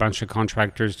get a bunch of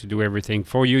contractors to do everything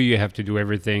for you. You have to do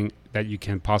everything that you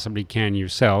possibly can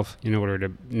yourself in order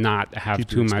to not have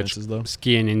too much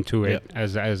skin into it,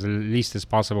 as least as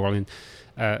possible, and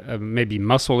maybe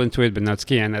muscle into it, but not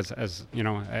skin. As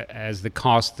the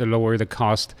lower the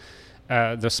cost,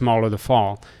 the smaller the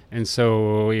fall. And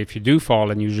so if you do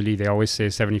fall, and usually they always say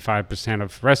 75%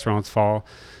 of restaurants fall,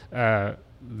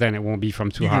 then it won't be from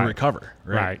too You high. can recover,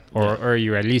 right? Or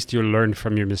you at least you learn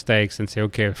from your mistakes and say,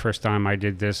 okay, the first time I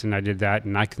did this and I did that,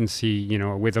 and I can see,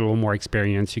 with a little more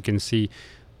experience, you can see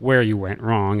where you went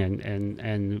wrong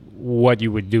and what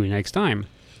you would do next time.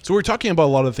 So we're talking about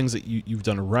a lot of the things that you've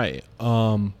done right.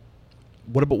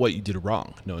 What about what you did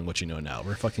wrong, knowing what you know now,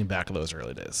 reflecting back on those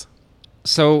early days?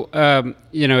 So, to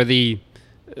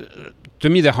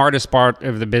me, the hardest part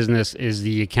of the business is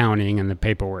the accounting and the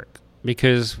paperwork,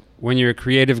 because when you're a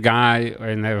creative guy,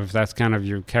 and if that's kind of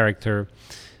your character,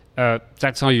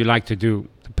 that's all you like to do.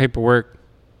 The paperwork,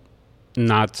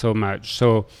 not so much.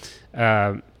 So,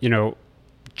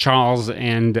 Charles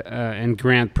and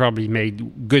Grant probably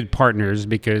made good partners,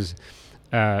 because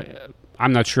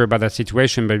I'm not sure about that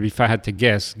situation, but if I had to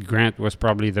guess, Grant was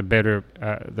probably the better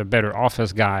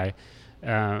office guy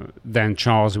than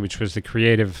Charles, which was the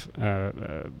creative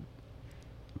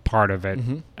part of it.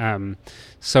 Mm-hmm.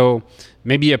 So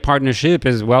maybe a partnership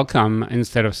is welcome,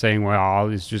 instead of saying, well,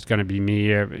 it's just going to be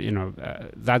me.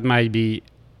 That might be,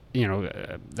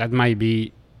 that might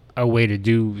be a way to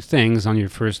do things on your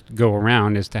first go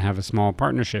around, is to have a small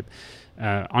partnership.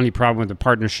 Only problem with the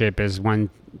partnership is when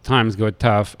times go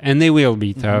tough, and they will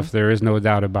be tough. Mm-hmm. There is no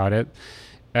doubt about it.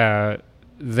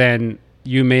 Then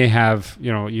you may have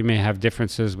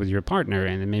differences with your partner,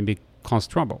 and it may cause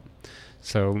trouble.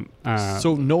 So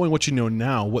knowing what you know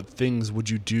now, what things would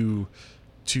you do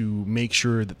to make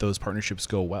sure that those partnerships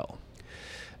go well?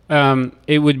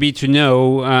 It would be to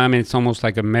know. It's almost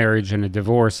like a marriage and a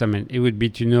divorce. It would be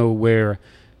to know where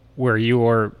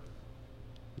you're.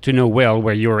 To know well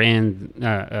where you're in,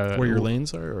 where your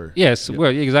lanes are. Or? Yes, yeah. Well,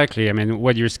 exactly.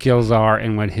 What your skills are,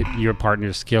 and what your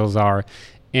partner's skills are,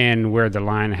 and where the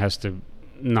line has to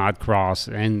not cross,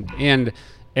 and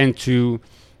to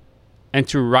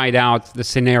write out the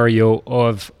scenario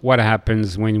of what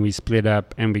happens when we split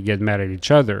up and we get mad at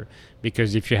each other.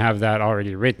 Because if you have that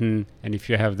already written, and if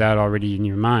you have that already in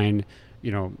your mind,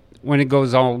 when it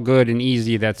goes all good and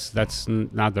easy, that's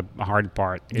not the hard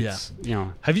part. It's,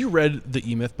 Have you read The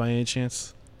E-Myth by any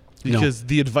chance? Because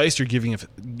the advice you're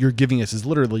giving us is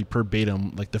literally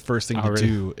verbatim, like the first thing to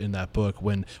do in that book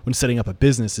when setting up a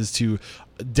business is to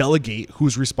delegate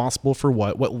who's responsible for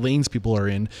what lanes people are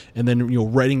in, and then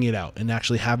writing it out and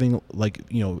actually having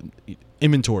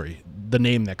inventory, the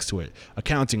name next to it,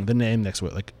 accounting, the name next to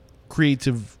it, like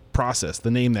creative process, the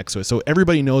name next to it, so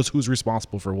everybody knows who's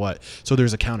responsible for what, so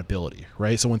there's accountability,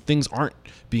 right? So when things aren't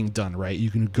being done right, you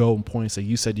can go and point and say,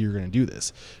 you said you're going to do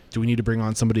this, do we need to bring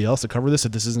on somebody else to cover this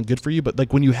if this isn't good for you? But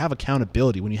like when you have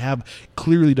accountability, when you have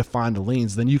clearly defined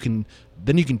lanes, then you can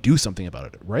do something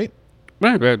about it, right?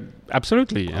 Right, but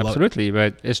absolutely.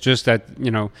 But it's just that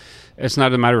it's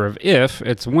not a matter of if,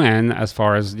 it's when. As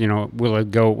far as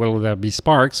will there be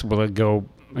sparks, will it go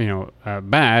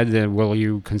bad, will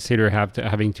you consider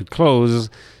having to close?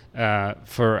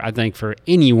 I think for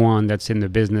anyone that's in the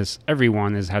business,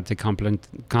 everyone has had to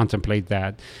contemplate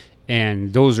that,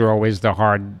 and those are always the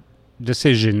hard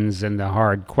decisions and the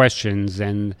hard questions,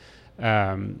 and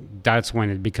that's when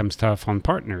it becomes tough on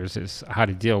partners, is how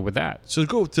to deal with that. So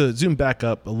to zoom back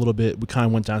up a little bit, we kind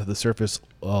of went down to the surface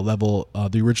level.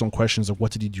 The original questions of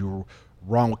what did you do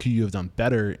wrong, what could you have done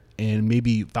better, and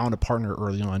maybe found a partner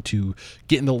early on to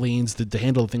get in the lanes to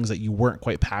handle the things that you weren't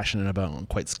quite passionate about and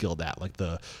quite skilled at, like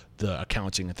the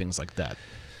accounting and things like that.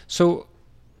 So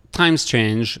times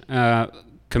change,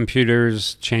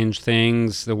 computers change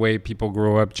things, the way people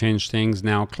grow up change things.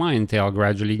 Now clientele,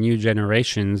 gradually new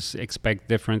generations expect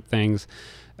different things.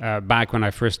 Back when I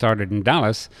first started in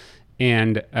Dallas,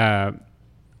 and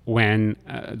when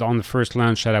on the first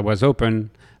lunch that I was open,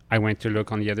 I went to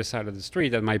look on the other side of the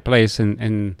street at my place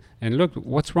and look,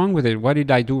 what's wrong with it? What did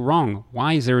I do wrong?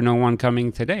 Why is there no one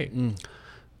coming today?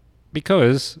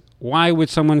 Because why would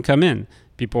someone come in?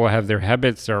 People have their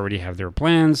habits, they already have their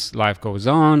plans, life goes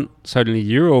on. Suddenly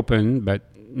you're open, but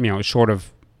short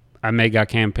of a mega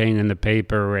campaign in the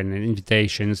paper and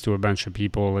invitations to a bunch of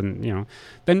people, and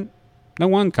then no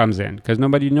one comes in because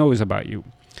nobody knows about you.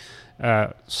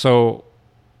 So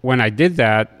when I did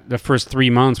that, the first 3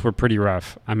 months were pretty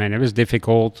rough. It was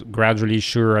difficult. Gradually,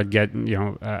 sure, I'd get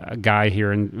a guy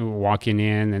here and walking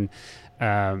in,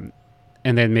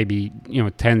 and then maybe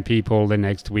 10 people the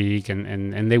next week,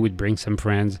 and they would bring some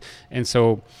friends. And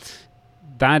so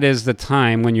that is the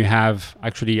time when you have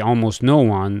actually almost no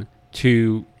one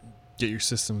to get your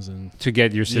systems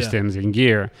in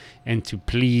gear, and to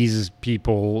please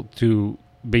people to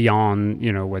beyond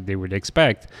what they would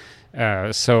expect.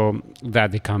 So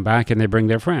that they come back and they bring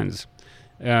their friends.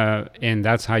 And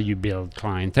that's how you build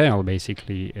clientele,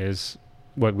 basically, is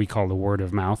what we call the word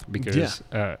of mouth, because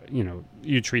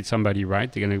you treat somebody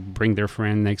right, they're going to bring their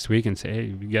friend next week and say, hey,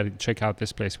 you got to check out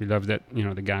this place, we love that,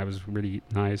 the guy was really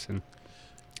nice, and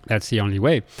that's the only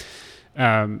way.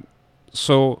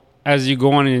 So as you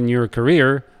go on in your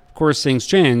career, of course things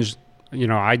change.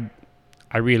 I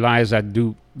realized I'd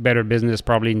do better business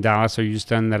probably in Dallas or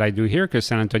Houston than I do here, because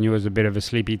San Antonio is a bit of a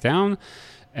sleepy town,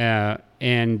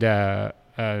 and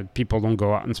people don't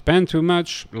go out and spend too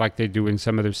much like they do in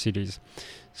some other cities.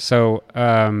 So,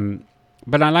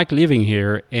 but I like living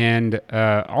here, and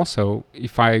also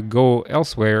if I go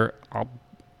elsewhere,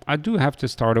 I do have to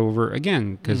start over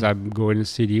again, because I'm going to a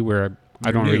city where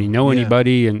I don't really know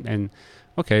anybody, and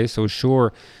okay, so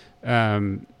sure,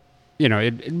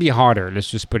 it'd be harder. Let's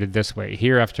just put it this way.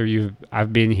 Here,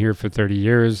 I've been here for 30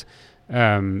 years.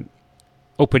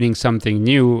 Opening something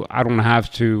new, I don't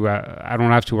have to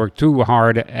work too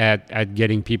hard at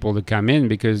getting people to come in,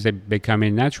 because they come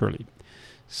in naturally.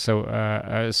 So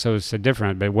it's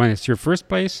different. But when it's your first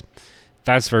place,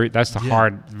 that's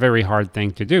the very hard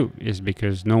thing to do, is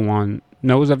because no one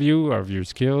knows of you, of your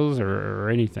skills, or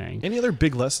anything. Any other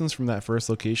big lessons from that first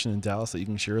location in Dallas that you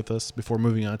can share with us before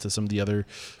moving on to some of the other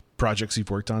projects you've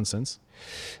worked on since?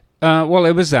 Well,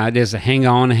 it was that. There's a hang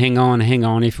on. If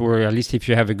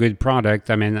you have a good product.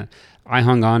 I mean, I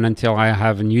hung on until I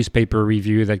have a newspaper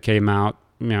review that came out,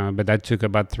 but that took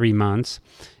about 3 months.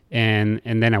 And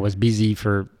then I was busy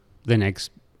for the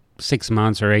next 6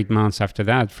 months or 8 months after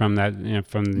that from the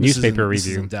newspaper review. This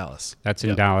is in Dallas. That's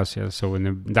in Dallas, yeah. So in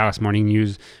the Dallas Morning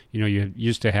News, you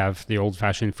used to have the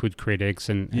old-fashioned food critics,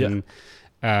 and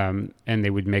they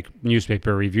would make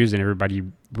newspaper reviews, and everybody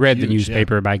read the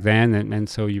newspaper back then, and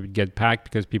so you would get packed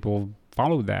because people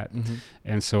followed that. Mm-hmm.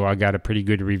 And so I got a pretty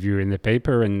good review in the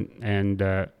paper, and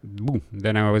boom,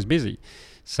 then I was busy.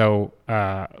 So,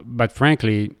 but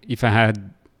frankly, if I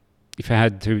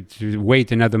had to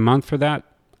wait another month for that,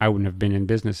 I wouldn't have been in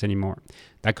business anymore.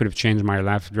 That could have changed my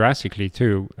life drastically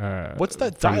too. What's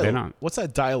that dialogue? What's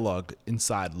that dialogue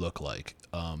inside look like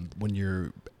when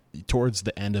you're towards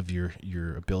the end of your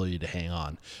ability to hang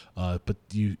on, but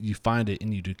you find it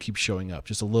and you do keep showing up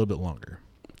just a little bit longer?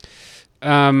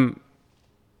 I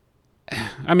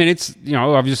mean, it's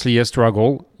obviously a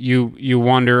struggle. You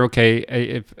wonder,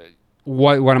 okay,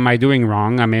 what am I doing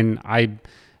wrong? I mean, I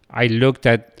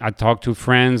talked to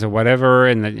friends or whatever,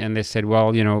 and they said,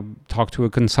 well, talk to a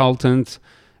consultant.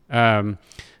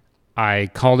 I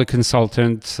called a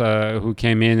consultant who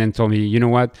came in and told me, you know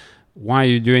what, why are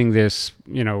you doing this,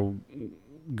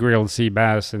 grilled sea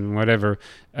bass and whatever.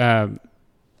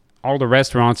 All the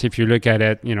restaurants, if you look at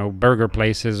it, burger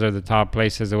places or the top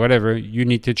places or whatever, you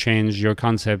need to change your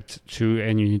concept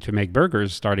and you need to make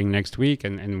burgers starting next week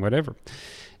and whatever.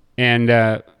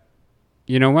 And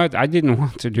you know what? I didn't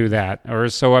want to do that.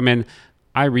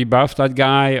 I rebuffed that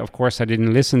guy. Of course, I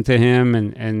didn't listen to him.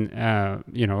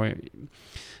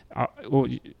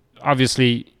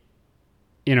 Obviously,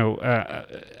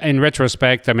 in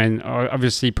retrospect,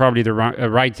 obviously probably the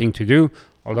right thing to do.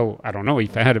 Although I don't know,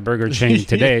 if I had a burger chain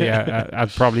today, I'd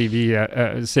probably be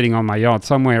sitting on my yacht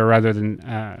somewhere rather than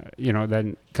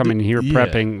coming here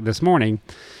prepping this morning.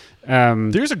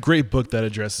 There's a great book that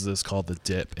addresses this called The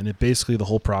Dip, and it basically the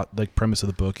whole premise of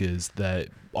the book is that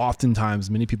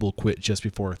oftentimes many people quit just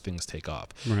before things take off,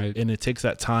 right? And it takes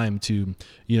that time to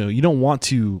you want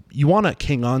to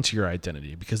hang on to your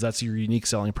identity, because that's your unique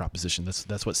selling proposition.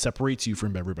 That's what separates you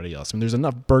from everybody else. I mean, there's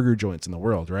enough burger joints in the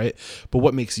world, right? But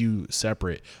what makes you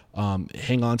separate?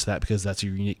 Hang on to that, because that's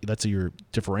your unique, that's your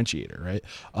differentiator, right?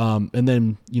 And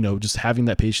then just having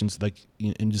that patience,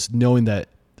 and just knowing that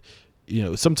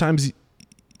sometimes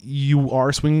you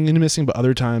are swinging and missing, but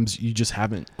other times you just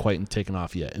haven't quite taken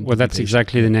off yet. Well, that's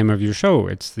exactly the name of your show.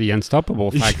 It's the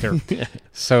Unstoppable Factor. Yeah.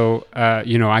 So,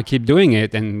 I keep doing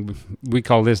it, and we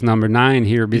call this number 9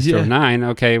 here, Bistro 9.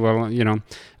 Okay, well,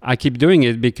 I keep doing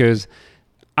it because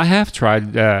I have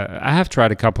tried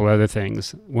a couple other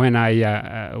things. When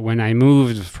I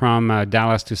moved from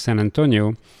Dallas to San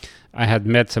Antonio, I had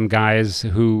met some guys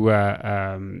who.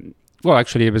 Well,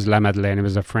 actually, it was La Madeleine. It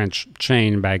was a French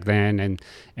chain back then,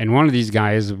 and one of these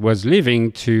guys was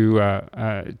leaving to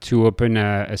open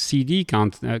a CD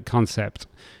concept,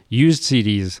 used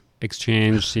CDs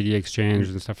exchange, CD exchange,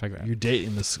 and stuff like that. You're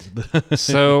dating this.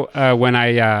 So when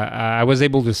I was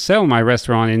able to sell my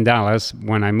restaurant in Dallas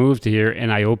when I moved here,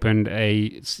 and I opened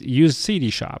a used CD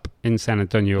shop in San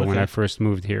Antonio when I first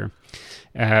moved here.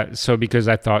 So because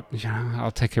I thought,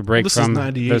 I'll take a break from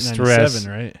the stress.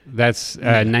 Right? That's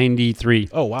 93.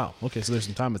 Oh, wow. Okay, so there's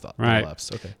some time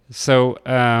elapsed. Okay. So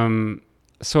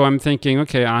so I'm thinking,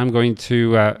 okay, I'm going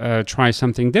to try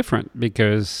something different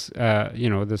because,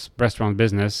 this restaurant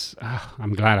business,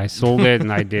 I'm glad I sold it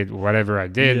and I did whatever I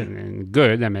did and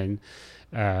good. I mean,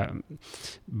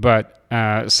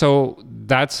 so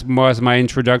that was my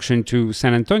introduction to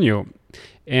San Antonio.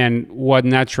 And what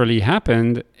naturally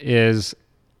happened is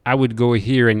I would go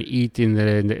here and eat in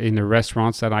the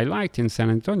restaurants that I liked in San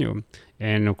Antonio.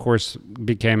 And of course,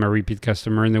 became a repeat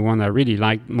customer and the one I really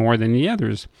liked more than the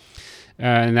others.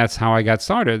 And that's how I got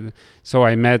started. So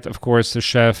I met, of course, the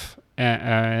chef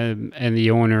and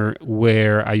the owner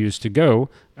where I used to go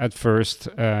at first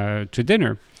to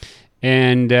dinner.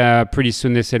 And pretty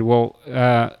soon they said, well,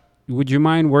 would you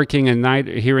mind working a night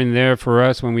here and there for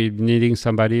us when we're needing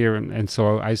somebody? And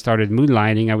so I started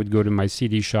moonlighting. I would go to my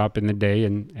CD shop in the day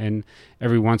and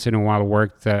every once in a while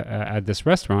worked at this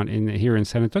restaurant here in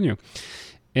San Antonio.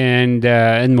 And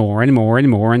more and more and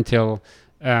more until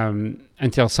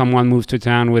someone moved to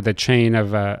town with a chain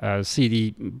of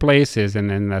CD places. And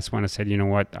then that's when I said, you know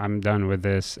what, I'm done with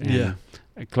this. And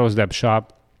I closed up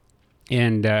shop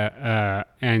and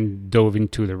dove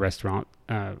into the restaurant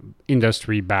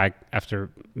industry back after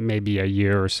maybe a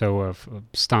year or so of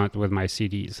stunt with my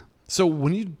CDs. So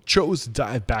when you chose to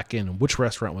dive back in, which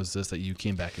restaurant was this that you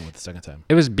came back in with the second time?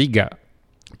 It was Biga.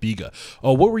 Biga.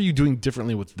 Oh, what were you doing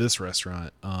differently with this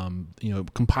restaurant?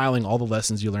 Compiling all the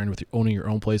lessons you learned with owning your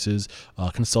own places,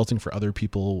 consulting for other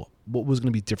people. What was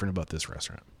going to be different about this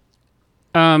restaurant?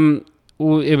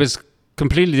 It was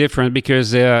completely different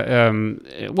because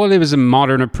it was a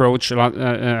modern approach,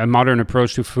 a modern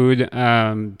approach to food.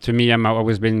 To me, I've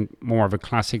always been more of a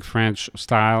classic French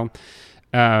style.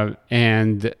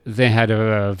 And they had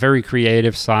a very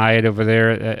creative side over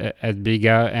there at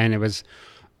Biga, and it was,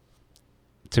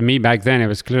 to me back then, it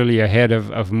was clearly ahead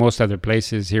of most other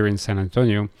places here in San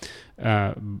Antonio,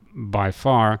 by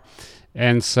far.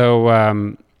 And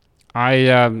so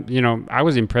I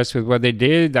was impressed with what they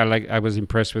did. I was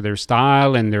impressed with their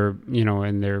style and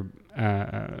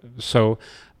so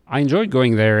I enjoyed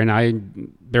going there, and I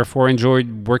therefore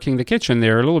enjoyed working the kitchen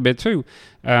there a little bit too.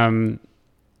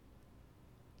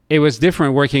 It was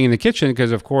different working in the kitchen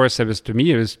because, of course, it was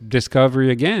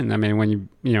discovery again. I mean, when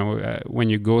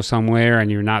you go somewhere and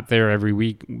you're not there every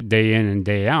week, day in and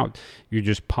day out, you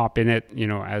just pop in it,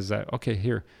 as okay,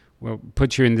 here, we'll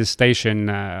put you in this station.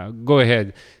 Go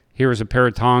ahead. Here's a pair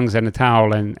of tongs and a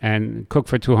towel and cook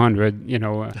for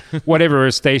 200.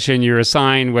 Whatever station you're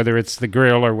assigned, whether it's the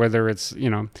grill or whether it's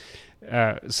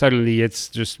suddenly it's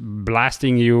just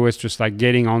blasting you. It's just like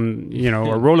getting on,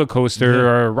 a roller coaster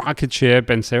or a rocket ship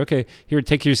and say, okay, here,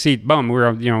 take your seat. Boom.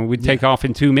 We take off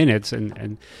in 2 minutes.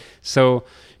 And so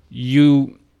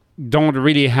you don't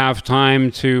really have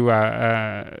time to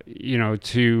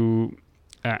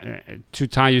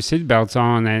tie your seatbelts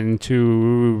on and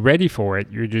to ready for it.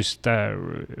 You just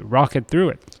rocket through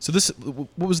it. So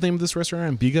what was the name of this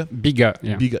restaurant? Biga? Biga,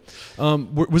 yeah. Biga.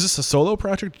 Was this a solo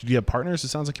project? Did you have partners? It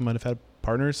sounds like you might have had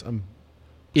partners. I'm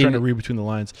trying to read between the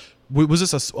lines.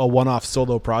 Was this a one-off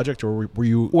solo project, or were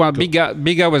you? Well,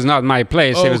 Biga was not my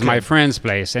place. It was my friend's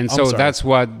place, and so that's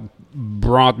what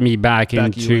brought me back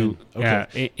into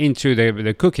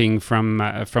the cooking from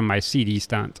my CD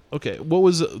stunt. Okay, what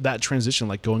was that transition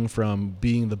like, going from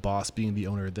being the boss, being the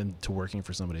owner, then to working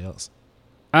for somebody else?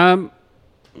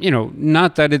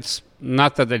 Not that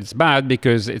it's bad,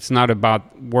 because it's not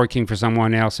about working for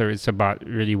someone else, or it's about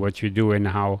really what you do and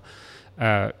how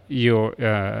your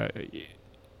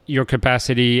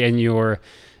capacity and your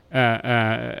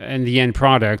and the end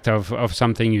product of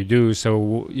something you do.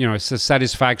 So, it's the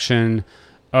satisfaction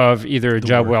of either a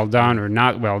job well done or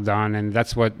not well done. And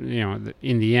that's what, in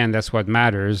the end, that's what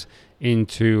matters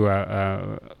into,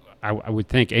 I would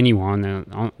think, anyone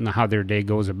on how their day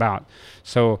goes about.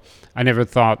 So I never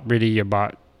thought really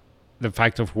about the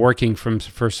fact of working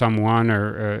for someone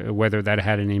or whether that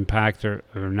had an impact or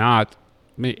not.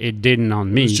 It didn't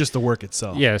on me. It was just the work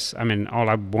itself. Yes. I mean, all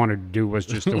I wanted to do was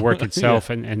just the work itself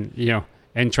and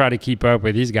try to keep up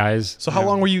with these guys. So how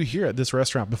long were you here at this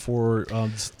restaurant before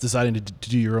deciding to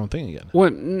do your own thing again?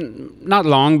 Well, not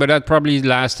long, but that probably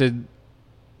lasted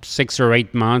 6 or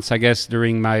 8 months, I guess,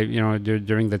 during my,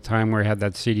 during the time where I had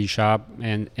that CD shop.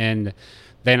 And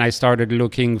then I started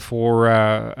looking for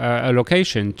a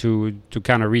location to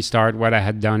kind of restart what I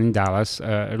had done in Dallas,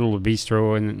 a little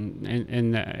bistro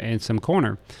and some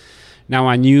corner. Now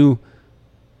I knew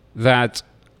that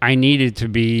I needed to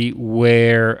be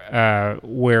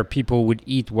where people would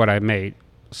eat what I made.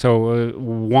 So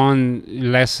one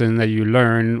lesson that you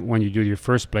learn when you do your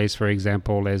first place, for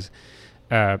example, is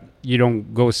you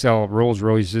don't go sell Rolls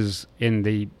Royces in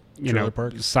the Trailer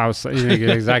parks. south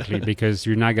exactly, because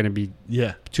you're not going to be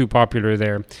Yeah. too popular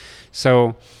there.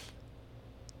 So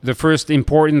the first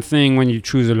important thing when you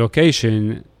choose a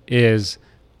location is,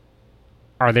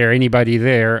 are there anybody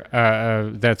there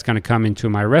that's going to come into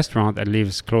my restaurant that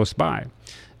lives close by?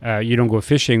 You don't go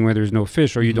fishing where there's no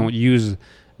fish, or you don't use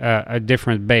a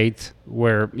different bait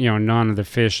where none of the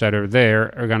fish that are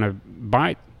there are going to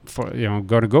bite for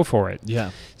going to go for it. Yeah.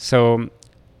 So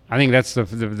I think that's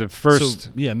the first. So,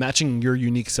 yeah, matching your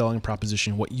unique selling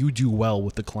proposition, what you do well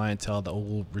with the clientele that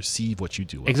will receive what you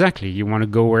do well. Exactly. You want to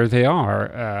go where they are.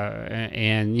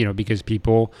 And because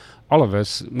people, all of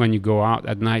us, when you go out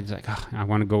at night, it's like, I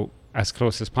want to go as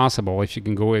close as possible. If you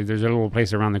can go, if there's a little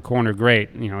place around the corner, great.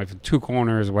 If it's 2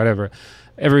 corners, whatever.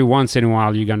 Every once in a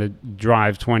while, you're going to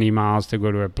drive 20 miles to go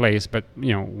to a place. But,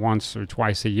 once or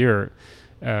twice a year,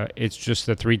 it's just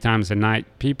the 3 times a night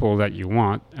people that you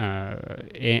want,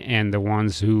 and the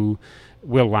ones who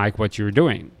will like what you're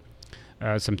doing.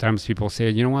 Sometimes people say,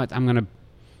 you know what, I'm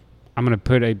gonna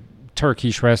put a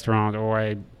Turkish restaurant,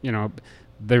 or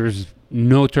there's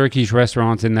no Turkish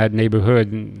restaurants in that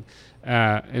neighborhood, and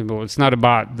well, it's not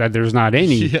about that there's not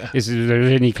any. Yeah. Is there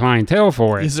any clientele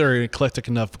for it? Is there an eclectic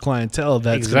enough clientele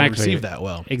that's going to receive that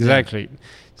well? Exactly. Yeah.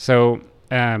 So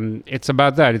it's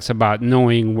about that. It's about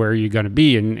knowing where you're going to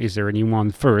be, and is there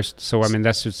anyone first. So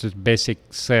that's just basic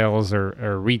sales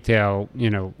or retail,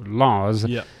 laws.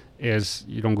 Yeah. Is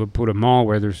you don't go put a mall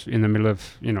where there's in the middle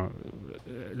of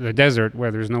the desert where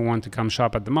there's no one to come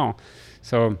shop at the mall.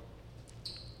 So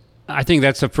I think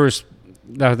that's the first.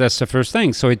 That's the first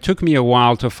thing. So it took me a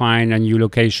while to find a new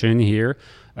location here,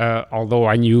 although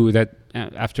I knew that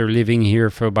after living here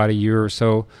for about a year or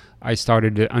so, I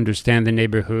started to understand the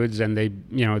neighborhoods and the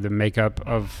makeup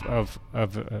of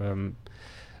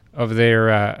their.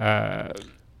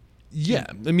 Yeah,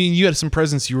 you had some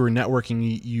presence. You were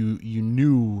networking. You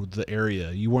knew the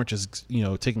area. You weren't just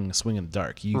taking a swing in the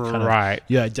dark. You kind of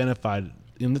identified.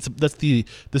 And that's the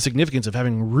significance of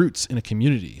having roots in a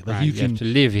community. Like you have to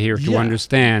live here to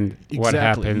understand what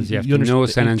happens. You have to know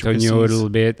San Antonio a little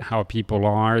bit, how people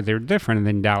are. They're different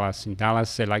than Dallas. In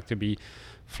Dallas, they like to be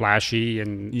flashy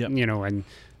and and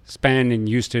spend. In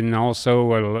Houston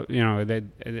also,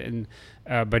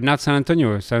 but not San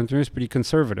Antonio. San Antonio is pretty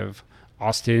conservative.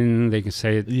 Austin, they can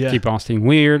say keep Austin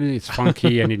weird. It's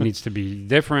funky and it needs to be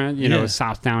different.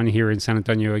 Southtown here in San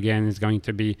Antonio again is going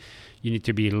to be. You need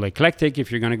to be a little eclectic if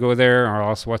you're going to go there, or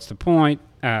else what's the point?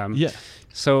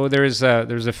 So there's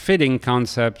a fitting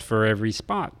concept for every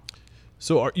spot.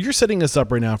 So you're setting us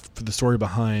up right now for the story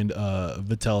behind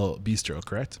Vitel Bistro,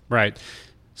 correct? Right.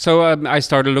 So I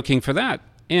started looking for that,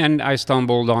 and I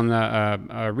stumbled on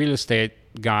a real estate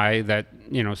guy that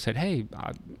said, "Hey,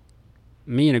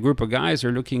 me and a group of guys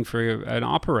are looking for an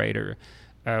operator.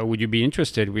 Would you be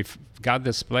interested? We've got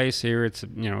this place here. It's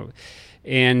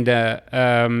And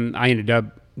I ended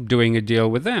up doing a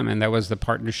deal with them, and that was the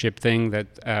partnership thing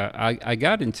that I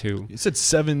got into. You said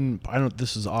 7. I don't.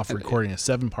 This is off recording.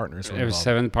 7 partners. There was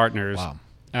 7 partners. Wow.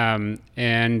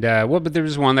 But there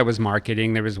was one that was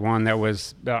marketing. There was one that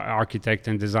was architect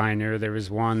and designer. There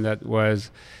was one that was.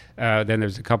 Then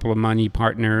there's a couple of money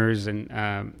partners, and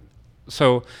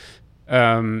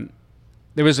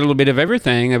there was a little bit of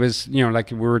everything. It was,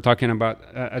 like we were talking about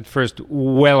at first,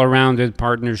 well-rounded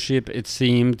partnership. It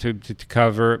seemed to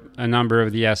cover a number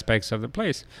of the aspects of the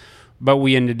place. But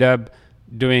we ended up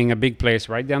doing a big place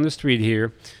right down the street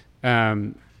here.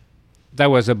 That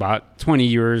was about 20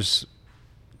 years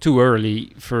too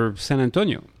early for San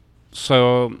Antonio.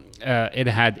 So it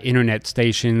had internet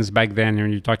stations back then,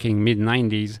 and you're talking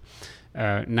mid-90s,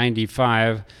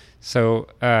 95. So...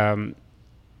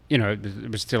 it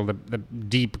was still the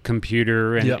deep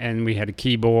computer, and we had a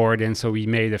keyboard, and so we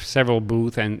made several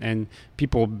booths, and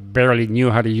people barely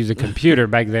knew how to use a computer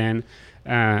back then.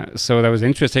 So that was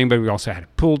interesting, but we also had a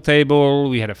pool table,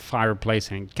 we had a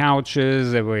fireplace and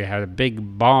couches, we had a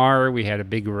big bar, we had a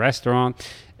big restaurant.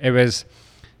 It was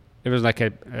like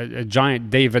a giant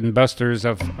Dave and Buster's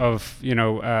of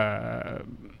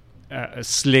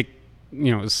slick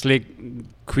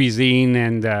cuisine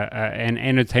and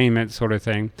entertainment sort of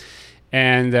thing,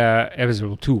 and it was a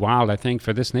little too wild, I think,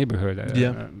 for this neighborhood.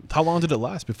 How long did it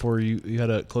last before you had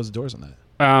to close the doors on that?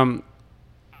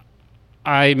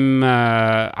 I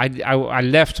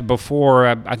left before.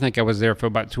 I think I was there for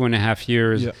about 2.5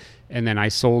 years, and then I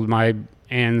sold my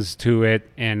ends to it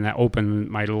and opened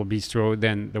my little bistro.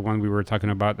 Then the one we were talking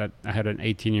about, that I had an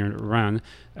 18-year run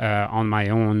on my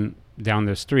own down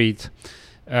the street.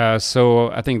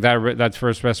 So I think that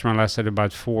first restaurant lasted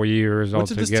about 4 years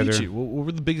altogether. What did this teach you? What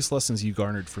were the biggest lessons you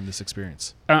garnered from this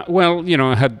experience? I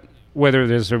had whether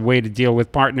there's a way to deal with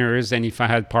partners, and if I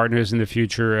had partners in the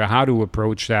future, how to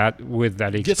approach that with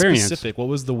that experience. Get specific. What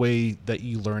was the way that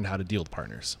you learned how to deal with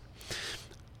partners?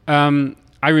 I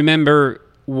remember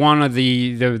one of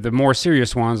the more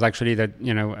serious ones, actually,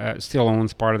 that still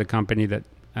owns part of the company that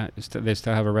they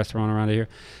still have a restaurant around here.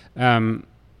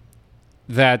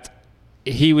 That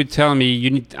he would tell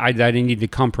me I need to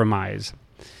compromise.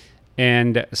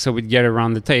 And so we'd get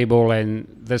around the table, and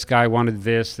this guy wanted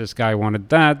this guy wanted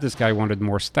that, this guy wanted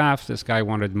more staff, this guy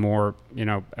wanted more,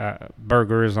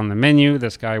 burgers on the menu,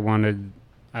 this guy wanted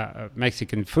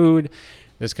Mexican food,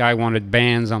 this guy wanted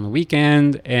bands on the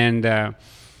weekend, and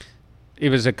it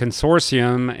was a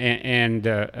consortium, and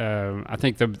I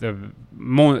think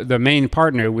the main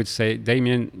partner would say,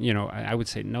 Damien, I would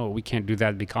say, no, we can't do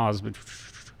that because, but...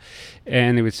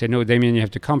 And they would say, no, Damien, you have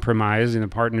to compromise in a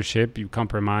partnership. You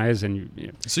compromise.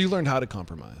 So you learned how to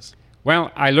compromise.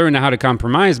 Well, I learned how to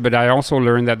compromise, but I also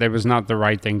learned that that was not the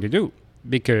right thing to do,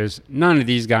 because none of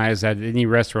these guys had any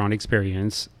restaurant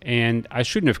experience, and I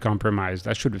shouldn't have compromised.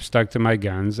 I should have stuck to my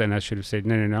guns, and I should have said,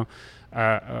 no.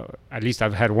 At least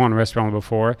I've had one restaurant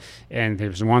before, and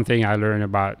there's one thing I learned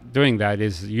about doing that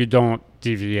is you don't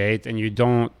deviate, and you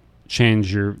don't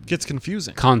change your gets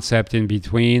confusing concept in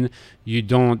between. You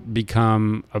don't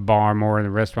become a bar more than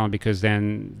a restaurant, because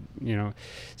then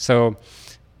so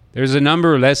there's a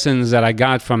number of lessons that I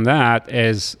got from that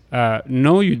is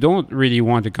no, you don't really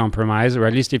want to compromise, or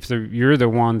at least if you're the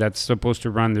one that's supposed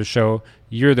to run the show,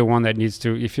 you're the one that needs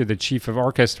to. If you're the chief of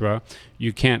orchestra,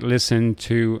 you can't listen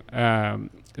to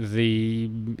the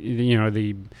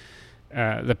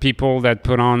people that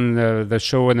put on the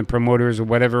show and the promoters or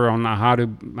whatever on how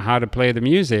to play the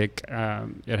music.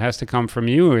 It has to come from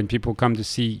you, and people come to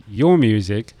see your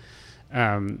music,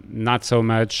 not so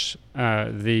much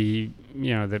the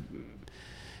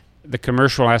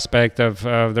commercial aspect of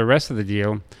the rest of the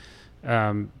deal.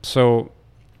 So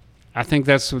I think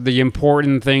that's the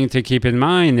important thing to keep in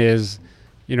mind is,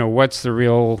 what's the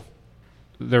real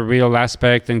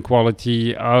aspect and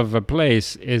quality of a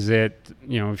place. Is it,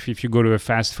 if you go to a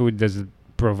fast food, does it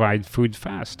provide food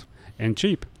fast and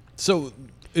cheap? So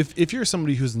if you're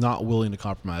somebody who's not willing to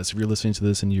compromise, if you're listening to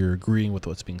this and you're agreeing with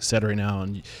what's being said right now,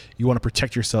 and you want to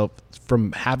protect yourself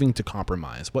from having to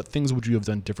compromise, what things would you have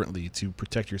done differently to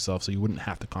protect yourself so you wouldn't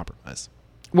have to compromise?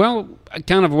 Well,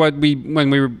 kind of when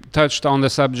we touched on the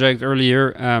subject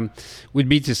earlier, would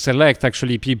be to select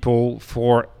actually people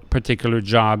for particular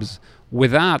jobs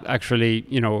without actually,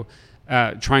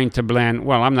 trying to blend.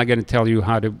 Well, I'm not going to tell you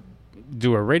how to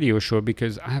do a radio show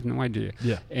because I have no idea.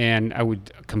 Yeah. And I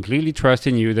would completely trust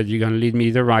in you that you're going to lead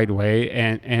me the right way,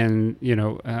 and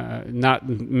not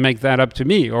make that up to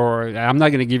me, or I'm not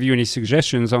going to give you any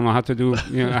suggestions on how to do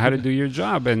how to do your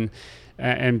job, and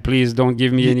please don't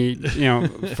give me any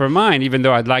for mine, even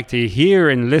though I'd like to hear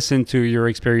and listen to your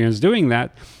experience doing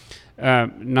that.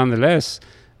 Nonetheless,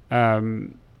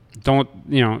 don't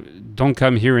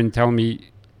come here and tell me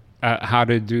how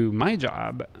to do my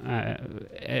job.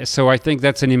 So I think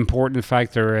that's an important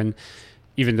factor. And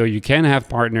even though you can have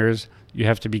partners, you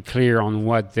have to be clear on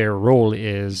what their role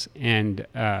is. And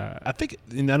I think,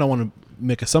 and I don't want to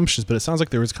make assumptions, but it sounds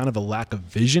like there was kind of a lack of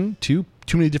vision too.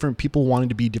 Too many different people wanting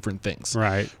to be different things.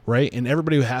 Right. And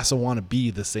everybody has to want to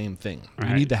be the same thing. Right.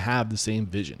 You need to have the same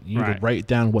vision. You need Right. to write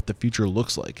down what the future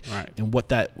looks like, Right. and what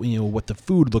that, what the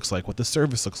food looks like, what the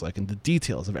service looks like, and the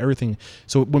details of everything.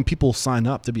 So when people sign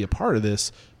up to be a part of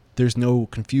this, there's no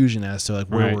confusion as to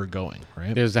where Right. we're going.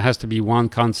 Right. There has to be one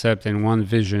concept and one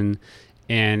vision,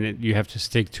 and you have to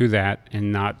stick to that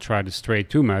and not try to stray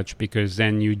too much, because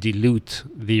then you dilute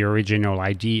the original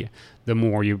idea. The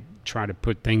more you try to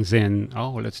put things in,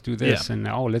 let's do this, Yeah.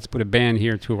 and let's put a band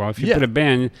here too. Well, if you Yeah. put a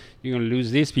band, you're going to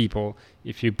lose these people.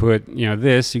 If you put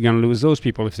this, you're going to lose those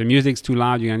people. If the music's too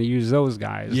loud, you're going to use those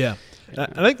guys. Yeah.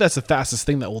 I think that's the fastest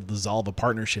thing that will dissolve a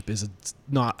partnership is it's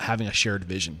not having a shared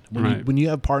vision. Right. When you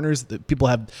have partners that people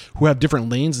who have different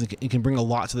lanes and can bring a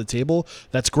lot to the table,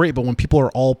 that's great. But when people are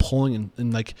all pulling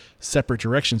in like separate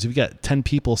directions, if you got 10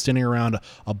 people standing around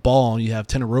a ball and you have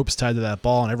 10 ropes tied to that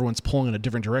ball and everyone's pulling in a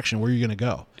different direction, where are you going to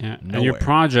go? Yeah. And Nowhere. your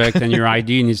project and your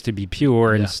idea needs to be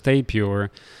pure and Yeah. stay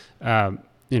pure.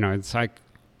 It's like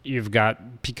you've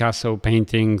got Picasso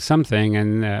painting something,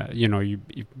 and you're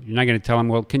not going to tell him,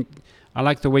 well, I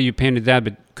like the way you painted that,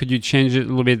 but could you change it a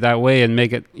little bit that way and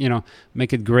make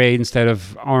it gray instead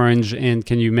of orange? And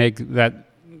can you make that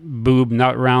boob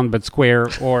not round but square?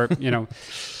 Or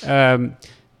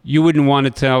you wouldn't want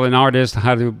to tell an artist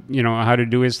how to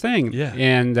do his thing. Yeah.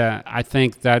 And I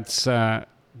think that's the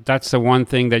one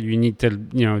thing that you need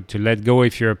to let go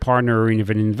if you're a partner or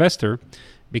even an investor,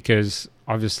 because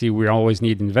obviously we always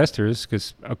need investors,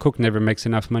 because a cook never makes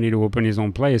enough money to open his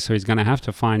own place, so he's going to have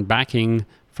to find backing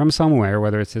from somewhere,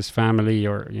 whether it's his family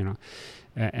or,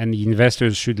 and the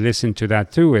investors should listen to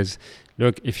that too. Is,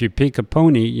 look, if you pick a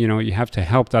pony, you have to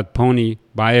help that pony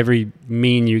by every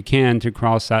mean you can to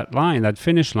cross that line, that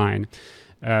finish line.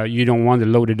 You don't want to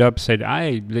load it up, said,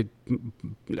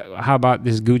 how about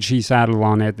this Gucci saddle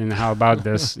on it, and how about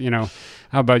this,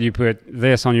 how about you put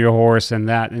this on your horse and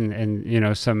that,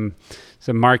 and some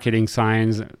marketing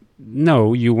signs.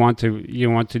 No, you want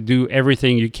to do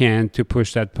everything you can to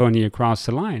push that pony across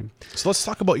the line. So let's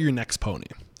talk about your next pony,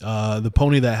 the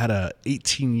pony that had a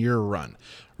 18-year run,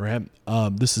 right?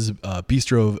 This is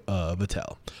Bistro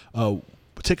Vittel.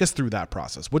 Take us through that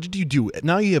process. What did you do?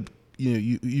 Now you have,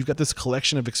 you've got this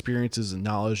collection of experiences and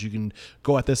knowledge. You can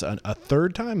go at this a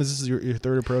third time. Is this your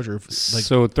third approach, or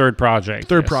so third project?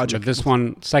 Third project. But this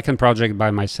one, second project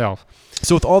by myself.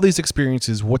 So with all these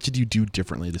experiences, what did you do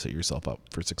differently to set yourself up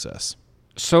for success?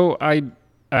 So I,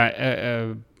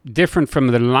 different from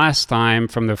the last time,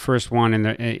 from the first one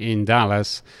in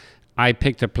Dallas, I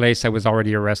picked a place that was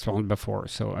already a restaurant before,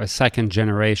 so a second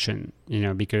generation,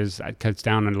 because that cuts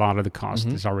down a lot of the cost.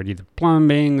 There's already the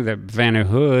plumbing, the vanity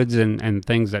hoods, and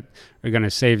things that are going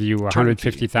to save you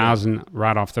 $150,000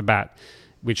 right off the bat,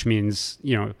 which means,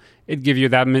 it gives you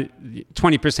that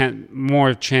 20%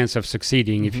 more chance of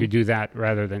succeeding if you do that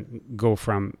rather than go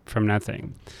from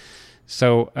nothing.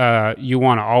 So you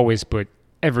want to always put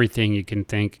everything you can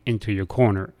think into your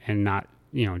corner and not,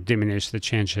 diminish the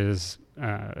chances.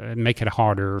 Make it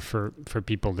harder for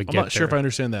people to get there. I'm not sure if I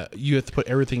understand that. You have to put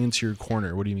everything into your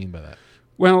corner. What do you mean by that?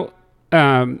 Well,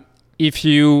 if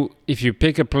you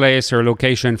pick a place or a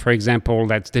location, for example,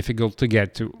 that's difficult to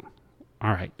get to,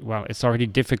 all right, well, it's already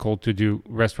difficult to do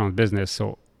restaurant business,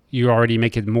 so you already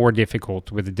make it more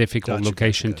difficult with a difficult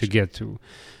location to get to.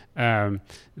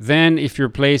 Then if your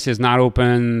place is not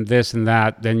open, this and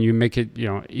that, then you make it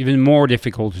even more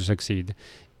difficult to succeed.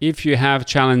 If you have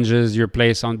challenges, your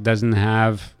place doesn't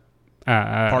have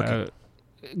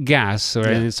gas, or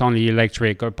it's only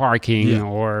electric, or parking,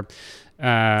 or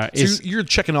so you're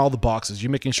checking all the boxes.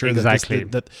 You're making sure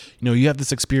that you have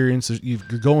this experience. You're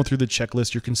going through the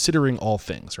checklist. You're considering all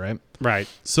things, right? Right.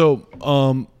 So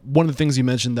one of the things you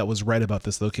mentioned that was right about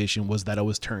this location was that it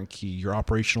was turnkey. Your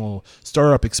operational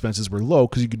startup expenses were low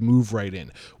because you could move right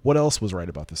in. What else was right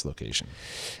about this location?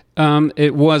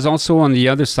 It was also on the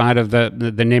other side of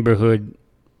the neighborhood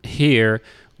here,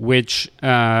 which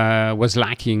was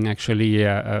lacking, actually.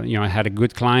 I had a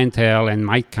good clientele and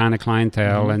my kind of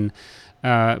clientele, and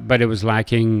but it was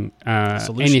lacking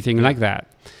anything like that.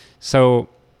 So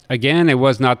again, it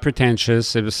was not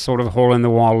pretentious. It was sort of hole in the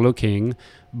wall looking,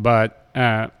 but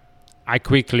I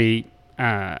quickly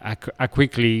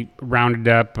rounded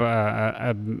up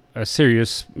a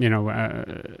serious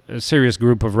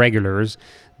group of regulars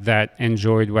that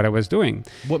enjoyed what I was doing.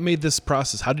 What made this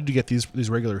process? How did you get these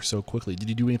regulars so quickly? Did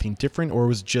you do anything different, or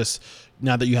was it just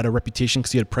now that you had a reputation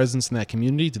because you had presence in that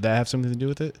community? Did that have something to do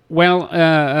with it? Well,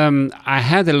 I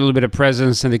had a little bit of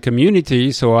presence in the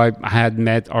community, so I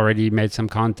had already made some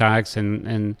contacts,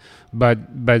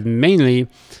 but mainly,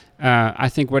 I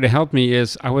think what helped me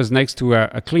is I was next to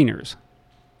a cleaners.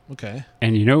 Okay.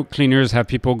 And cleaners have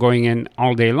people going in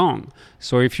all day long.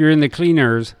 So if you're in the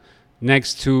cleaners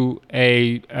next to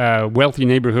a wealthy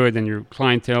neighborhood, and your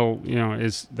clientele,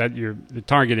 is that you're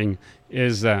targeting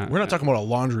is... We're not talking about a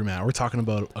laundromat. We're talking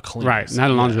about a cleaners. Right, not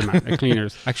a laundromat, a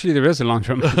cleaners. Actually, there is a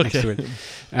laundromat next to it,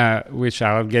 which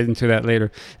I'll get into that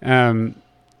later.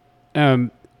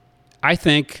 I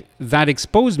think that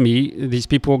exposed me. These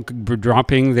people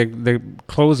dropping the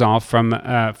clothes off from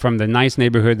the nice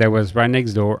neighborhood that was right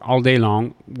next door all day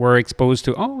long were exposed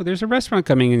to, oh, there's a restaurant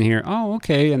coming in here. Oh,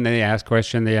 okay. And they ask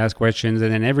questions,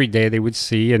 and then every day they would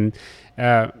see. And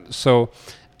so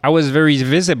I was very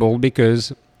visible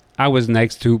because I was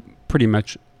next to pretty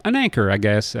much an anchor, I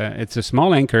guess. It's a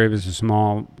small anchor. It was a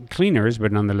small cleaners,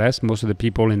 but nonetheless, most of the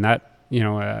people in that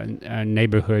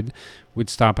neighborhood would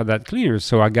stop at that cleaners.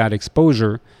 So I got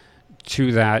exposure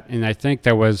to that, and I think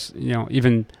that was,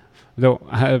 even though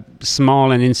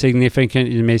small and insignificant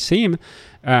it may seem,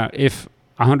 if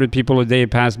 100 people a day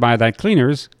passed by that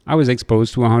cleaners, I was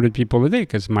exposed to 100 people a day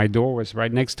because my door was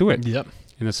right next to it. Yep.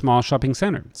 In a small shopping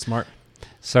center. Smart.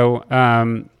 So,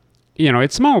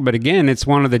 it's small, but again, it's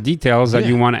one of the details that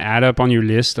you want to add up on your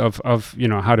list of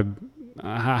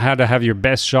how to have your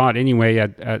best shot anyway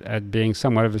at being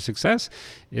somewhat of a success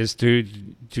is to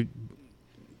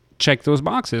check those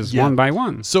boxes one by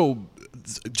one. So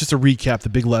just to recap, the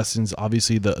big lessons,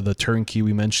 obviously the turnkey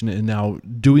we mentioned, and now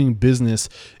doing business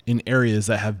in areas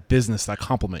that have business that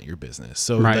complement your business.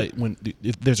 So that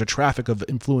if there's a traffic of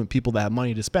influent people that have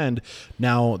money to spend,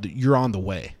 now you're on the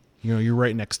way. You're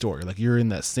right next door. Like you're in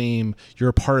that same. You're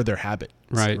a part of their habit.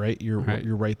 Right. You're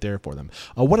right there for them.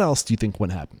 What else do you think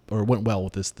went well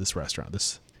with this restaurant,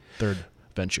 this third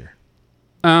venture?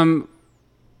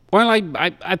 Well,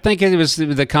 I think it was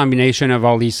the combination of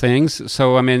all these things.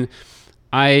 So I mean,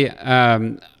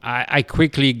 I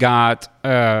quickly got.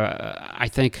 I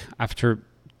think after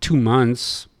 2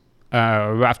 months,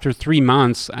 after 3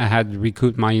 months, I had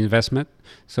recouped my investment.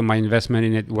 So my investment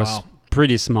in it was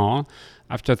pretty small.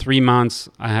 After 3 months,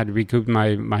 I had recouped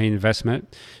my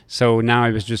investment. So now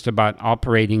it was just about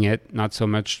operating it, not so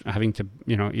much having to,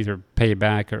 either pay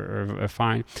back or a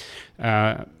fine.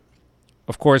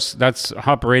 Of course, that's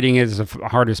operating is the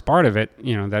hardest part of it.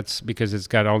 That's because it's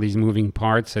got all these moving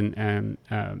parts, and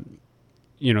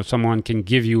someone can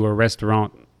give you a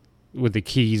restaurant with the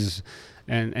keys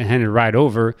and hand it right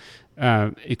over.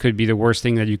 It could be the worst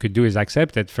thing that you could do is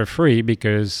accept it for free,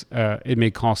 because it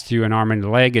may cost you an arm and a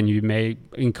leg, and you may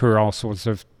incur all sorts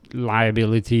of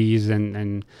liabilities,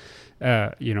 and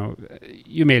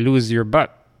you may lose your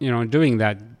butt, doing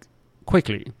that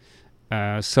quickly.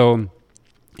 So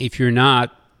if you're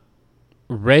not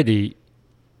ready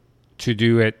to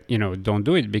do it, don't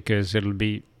do it, because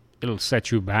it'll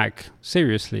set you back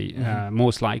seriously,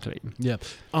 most likely. Yeah.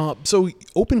 So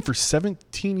open for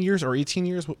 17 years or 18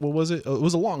 years. What was it? It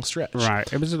was a long stretch.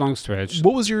 Right. It was a long stretch.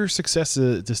 What was your success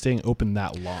to staying open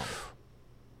that long?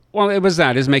 Well, it was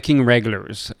making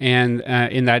regulars and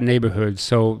in that neighborhood.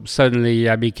 So suddenly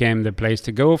I became the place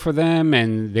to go for them,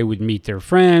 and they would meet their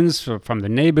friends from the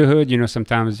neighborhood.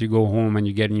 Sometimes you go home and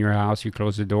you get in your house, you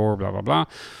close the door, blah, blah, blah.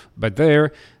 But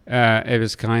there, it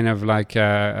was kind of like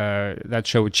that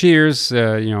show Cheers,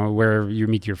 where you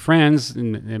meet your friends.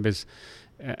 And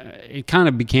it kind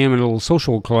of became a little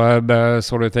social club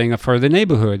sort of thing for the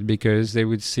neighborhood, because they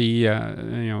would see,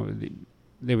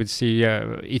 they would see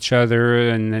each other,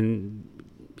 and then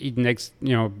eat next,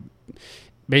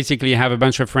 basically have a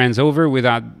bunch of friends over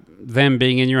without them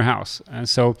being in your house. And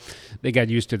so they got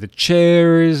used to the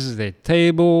chairs, the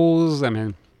tables. I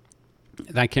mean,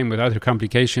 that came with other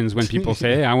complications when people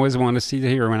say, hey, I always want to sit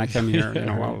here when I come here.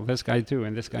 Well, this guy too,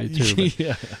 and this guy too. But,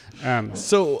 yeah.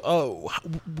 So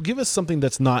give us something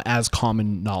that's not as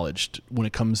common knowledge when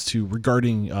it comes to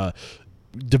regarding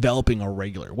developing a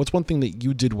regular. What's one thing that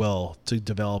you did well to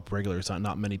develop regulars that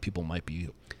not many people might be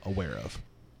aware of?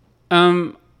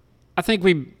 I think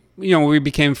we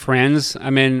became friends. I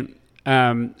mean,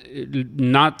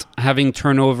 not having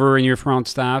turnover in your front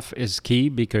staff is key,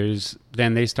 because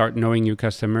then they start knowing your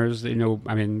customers. We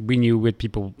knew what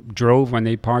people drove when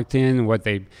they parked in,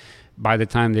 by the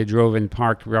time they drove and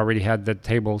parked, we already had the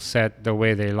table set the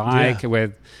way they like,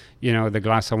 with the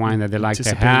glass of wine that they like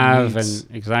to have, needs.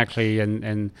 and exactly,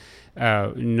 and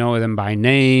know them by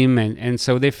name, and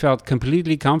so they felt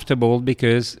completely comfortable,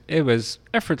 because it was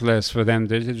effortless for them.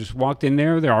 They just walked in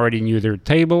there, they already knew their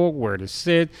table, where to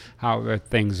sit, how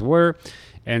things were,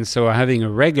 and so having a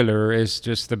regular is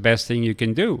just the best thing you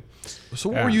can do. So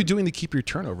what were you doing to keep your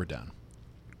turnover down?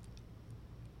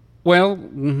 Well,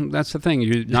 that's the thing.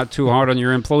 You're not too hard on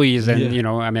your employees, and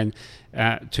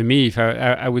to me, if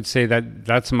I would say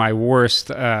that's my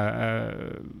worst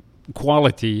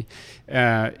quality,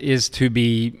 is to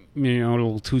be a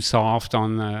little too soft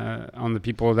on the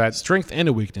people. That strength and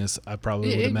a weakness, I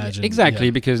probably would imagine. Exactly,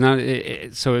 because now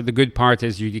so the good part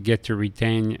is you get to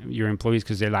retain your employees,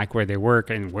 because they like where they work,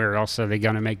 and where else are they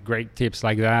going to make great tips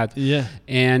like that? Yeah,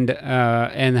 and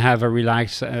have a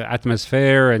relaxed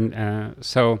atmosphere, and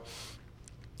so.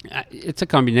 It's a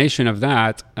combination of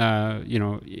that,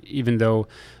 even though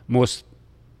most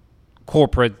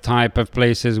corporate type of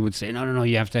places would say, no,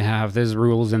 you have to have these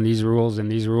rules and these rules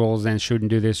and these rules, and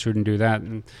shouldn't do this, shouldn't do that.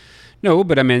 And no,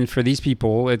 but I mean, for these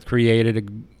people, it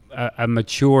created a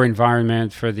mature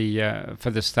environment for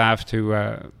the staff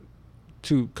to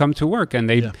come to work, and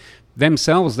they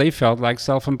themselves, they felt like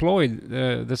self-employed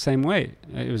the same way.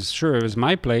 It was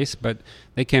my place, but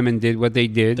they came and did what they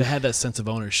did. They had that sense of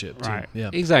ownership too. Right. Yeah,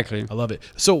 exactly. I love it.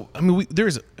 So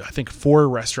there's I think 4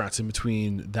 restaurants in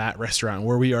between that restaurant and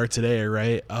where we are today,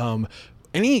 right?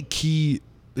 Any key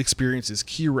experiences,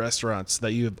 key restaurants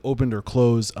that you have opened or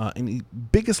closed, any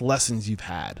biggest lessons you've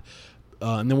had?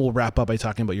 And then we'll wrap up by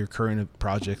talking about your current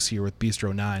projects here with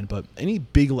Bistro 9. But any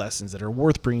big lessons that are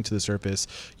worth bringing to the surface?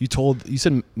 You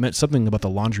said meant something about the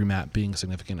laundromat being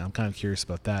significant. I'm kind of curious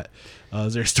about that.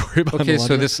 Is there a story about? Okay, the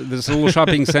so this little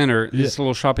shopping center, Yeah. this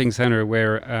little shopping center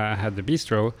where I had the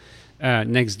bistro,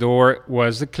 Next door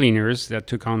was the cleaners that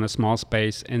took on a small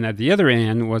space, and at the other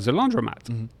end was the laundromat.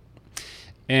 Mm-hmm.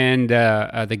 And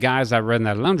the guys that ran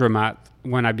that laundromat,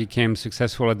 when I became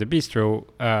successful at the bistro,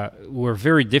 were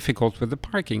very difficult with the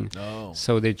parking. Oh.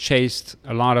 So they chased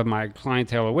a lot of my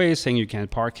clientele away, saying, "You can't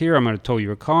park here. I'm going to tow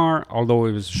your car." Although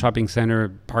it was a shopping center,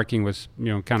 parking was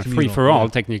kind of free for all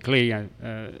technically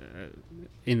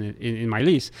in my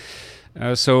lease.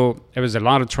 So it was a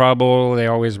lot of trouble. They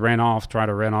always try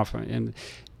to run off, and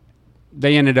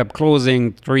they ended up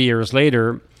closing 3 years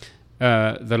later.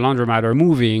 The laundromat are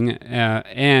moving,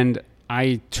 and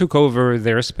I took over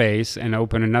their space and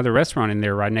opened another restaurant in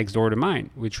there right next door to mine,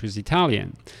 which was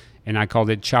Italian, and I called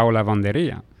it Ciao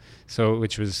Lavanderia,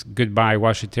 which was goodbye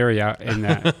washateria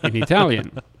in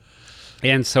Italian.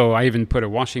 And so I even put a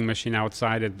washing machine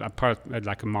outside at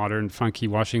like a modern, funky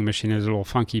washing machine. It's a little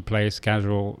funky place,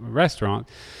 casual restaurant.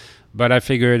 But I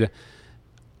figured,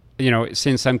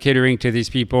 since I'm catering to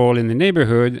these people in the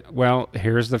neighborhood, well,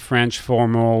 here's the French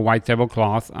formal white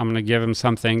tablecloth. I'm going to give them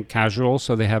something casual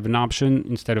so they have an option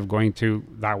instead of going to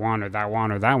that one or that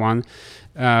one or that one.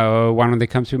 Why don't they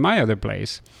come to my other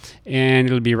place? And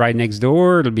it'll be right next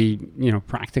door. It'll be,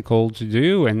 practical to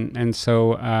do. And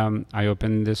so I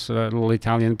opened this little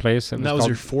Italian place. And that was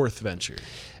your fourth venture?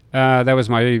 That was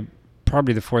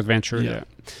probably the fourth venture, yeah.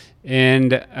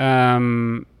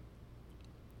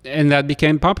 And that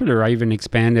became popular. I even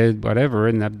expanded, whatever.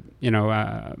 And that,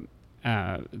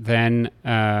 then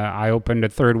I opened a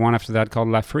third one after that called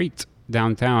La Frite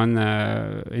downtown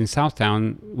in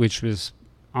Southtown, which was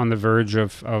on the verge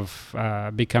of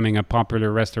becoming a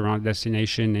popular restaurant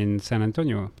destination in San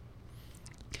Antonio.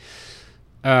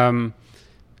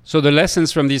 So the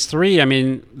lessons from these three,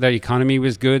 the economy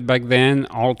was good back then.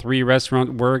 All three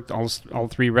restaurants worked. All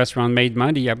three restaurants made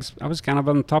money. I was kind of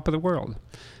on top of the world.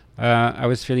 I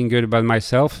was feeling good about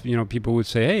myself. People would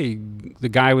say, "Hey, the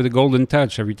guy with the golden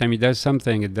touch. Every time he does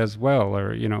something, it does well."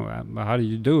 Or, how do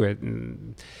you do it?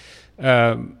 And,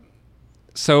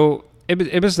 so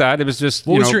it was that. It was just.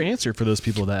 What was your answer for those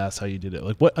people that asked how you did it?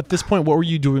 Like, what at this point, what were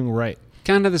you doing right?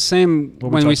 Kind of the same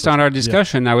when we started our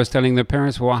discussion. Yeah. I was telling the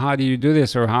parents, "Well, how do you do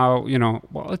this?" Or how,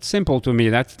 well, it's simple to me.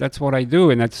 That's what I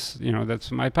do, and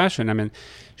that's my passion.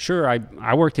 Sure,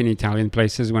 I worked in Italian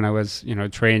places when I was,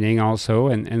 training also,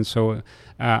 and so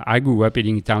I grew up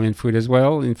eating Italian food as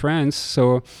well in France.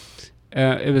 So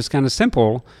it was kind of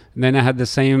simple. And then I had the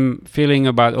same feeling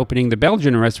about opening the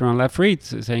Belgian restaurant La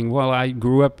Frite, saying, "Well, I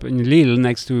grew up in Lille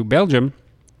next to Belgium.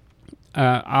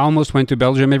 I almost went to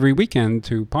Belgium every weekend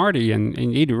to party and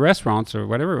eat at restaurants or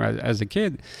whatever as a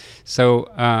kid. So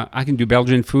I can do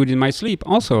Belgian food in my sleep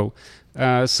also.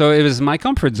 So it was my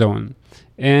comfort zone.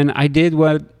 And I did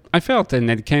what I felt, and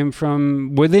it came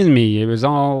from within me. It was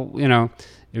all,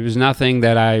 it was nothing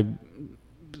that I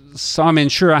saw.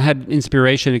 Sure, I had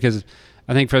inspiration because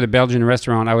I think for the Belgian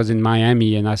restaurant, I was in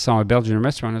Miami and I saw a Belgian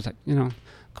restaurant. I was like,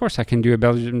 of course I can do a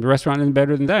Belgian restaurant and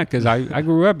better than that because I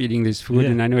grew up eating this food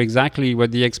and I know exactly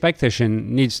what the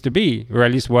expectation needs to be, or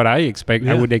at least what I expect.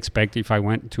 I would expect if I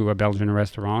went to a Belgian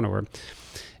restaurant,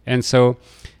 and so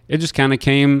it just kind of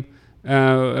came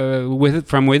with it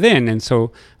from within. And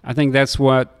so I think that's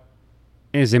what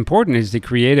is important, is the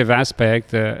creative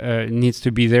aspect needs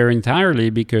to be there entirely,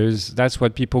 because that's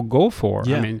what people go for.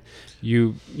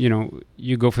 You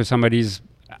go for somebody's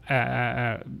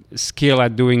skill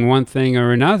at doing one thing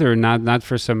or another, not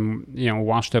for some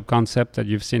washed up concept that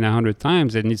you've seen 100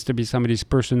 times. It needs to be somebody's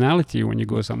personality when you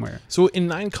go somewhere. So in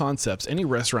 9 Concepts, any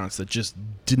restaurants that just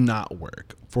did not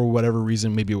work for whatever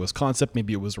reason, maybe it was concept,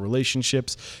 maybe it was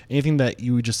relationships, anything that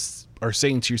you just are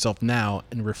saying to yourself now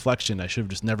in reflection, I should have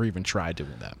just never even tried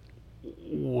doing that?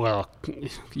 Well,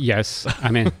 yes.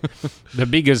 The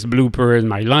biggest blooper in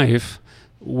my life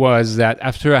was that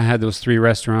after I had those 3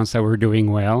 restaurants that were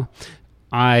doing well,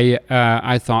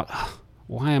 I thought,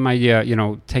 why am I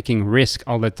taking risk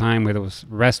all the time with those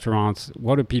restaurants?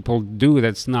 What do people do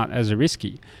that's not as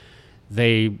risky?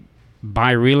 They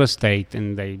buy real estate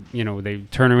and they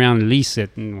turn around and lease it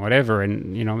and whatever.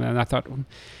 And I thought,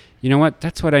 what?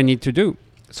 That's what I need to do.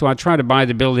 So I tried to buy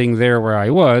the building there where I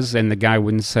was, and the guy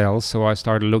wouldn't sell. So I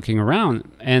started looking around,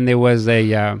 and there was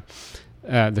the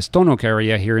Stone Oak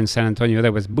area here in San Antonio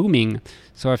that was booming.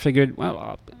 So I figured,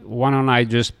 well, why don't I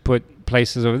just put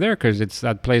places over there, because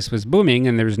that place was booming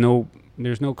and there's no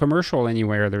commercial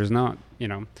anywhere. There's not,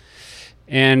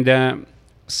 And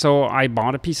so I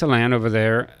bought a piece of land over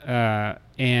there,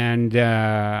 and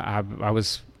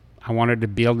I wanted to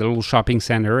build a little shopping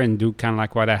center and do kind of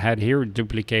like what I had here,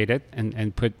 duplicate it,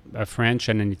 and put a French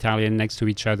and an Italian next to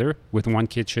each other with one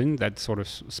kitchen that sort of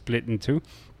split in two.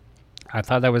 I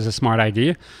thought that was a smart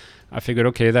idea. I figured,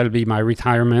 okay, that'll be my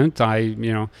retirement.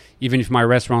 Even if my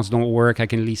restaurants don't work, I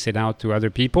can lease it out to other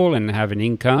people and have an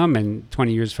income. And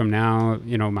 20 years from now,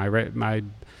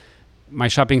 my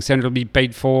shopping center will be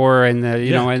paid for, and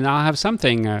and I'll have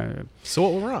something. So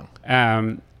what went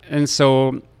wrong? And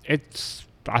so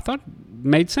I thought it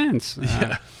made sense.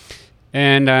 Yeah.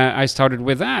 And I started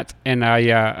with that. And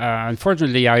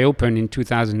unfortunately, I opened in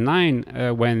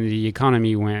 2009 when the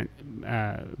economy went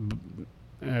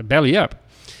belly up.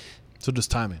 So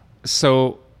just timing.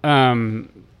 So none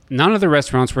of the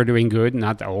restaurants were doing good,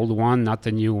 not the old one, not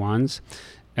the new ones.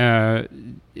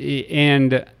 And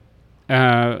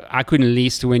I couldn't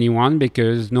lease to anyone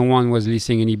because no one was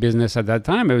leasing any business at that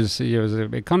time. It was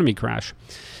an economy crash.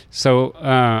 So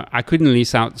I couldn't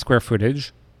lease out square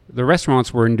footage. The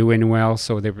restaurants weren't doing well,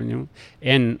 so they were,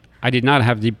 and I did not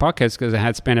have deep pockets because I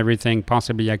had spent everything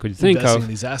possibly I could think investing of in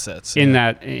these assets in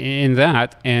that,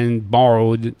 and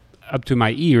borrowed up to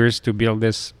my ears to build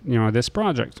this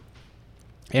project.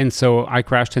 And so I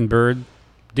crashed and burned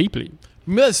deeply.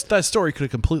 That story could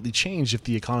have completely changed if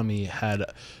the economy had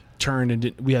turned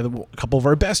and we had a couple of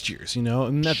our best years,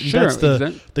 and that's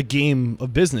the game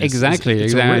of business. Exactly.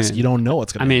 It's a risk. You don't know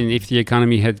what's going to happen. If the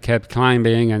economy had kept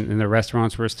climbing and the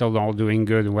restaurants were still all doing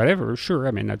good and whatever, sure.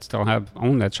 I'd still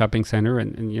own that shopping center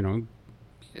and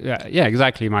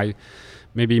exactly.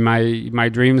 Maybe my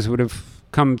dreams would have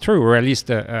come true, or at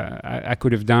least I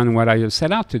could have done what I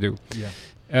set out to do. Yeah.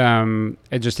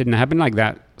 It just didn't happen like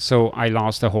that. So I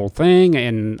lost the whole thing,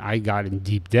 and I got in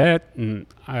deep debt. And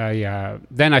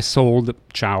then I sold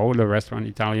Ciao, the restaurant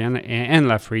Italien, and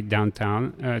La Frite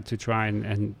downtown to try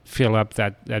and fill up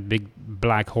that big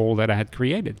black hole that I had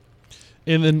created.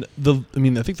 And then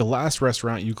I think the last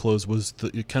restaurant you closed was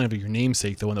kind of your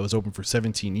namesake, the one that was open for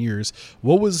 17 years.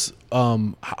 What was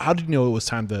how did you know it was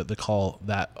time to call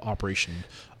that operation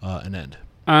an end?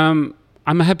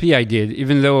 I'm happy I did,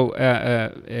 even though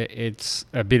it's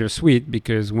a bittersweet,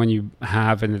 because when you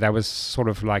have, and that was sort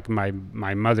of like my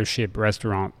mothership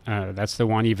restaurant, that's the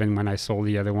one, even when I sold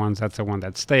the other ones, that's the one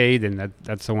that stayed, and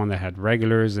that's the one that had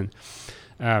regulars. And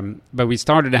but we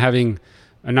started having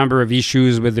a number of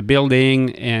issues with the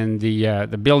building, and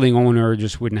the building owner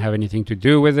just wouldn't have anything to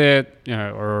do with it,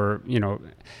 or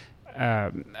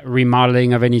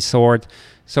remodeling of any sort.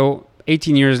 So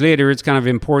 18 years later, it's kind of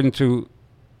important to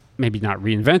maybe not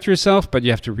reinvent yourself, but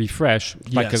you have to refresh.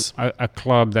 Yes. Like a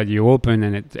club that you open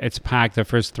and it's packed the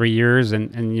first 3 years,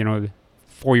 and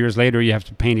 4 years later you have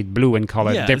to paint it blue and call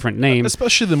it a different name.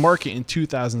 Especially the market in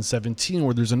 2017,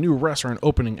 where there's a new restaurant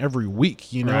opening every week,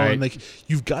 Right. and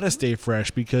you've got to stay fresh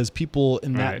because people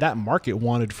in that market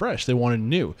wanted fresh. They wanted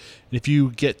new. And if you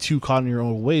get too caught in your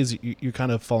own ways, you're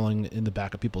kind of falling in the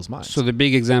back of people's minds. So the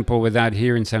big example with that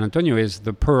here in San Antonio is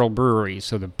the Pearl Brewery.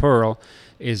 So the Pearl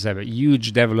is a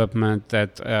huge development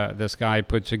that this guy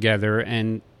put together,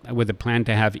 and with a plan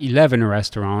to have 11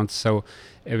 restaurants. So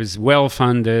it was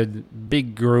well-funded,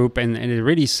 big group, and it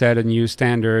really set a new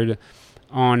standard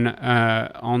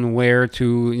on where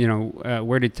to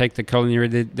where to take the culinary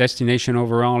destination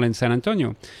overall in San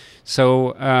Antonio.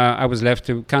 So I was left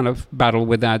to kind of battle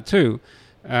with that too.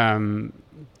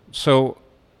 So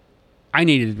I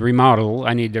needed to remodel.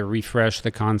 I needed to refresh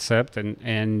the concept,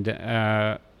 and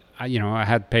I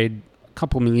had paid a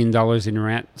couple $1 million in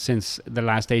rent since the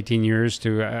last 18 years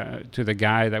to the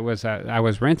guy that I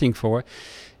was renting for,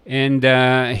 and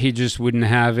he just wouldn't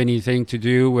have anything to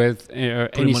do with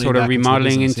any sort of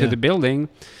remodeling into the building.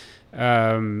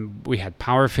 We had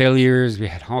power failures. We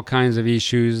had all kinds of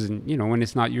issues, and when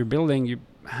it's not your building, you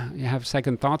have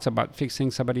second thoughts about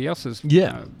fixing somebody else's.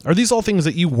 Yeah. Are these all things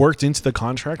that you worked into the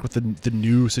contract with the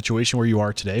new situation where you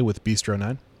are today with Bistro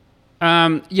 9?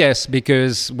 Yes,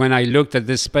 because when I looked at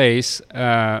this space,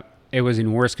 it was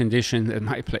in worse condition than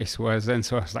my place was, and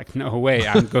so I was like, "No way!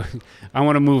 I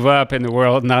want to move up in the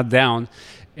world, not down."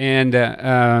 And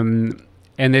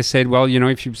they said, "Well,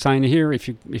 if you sign here, if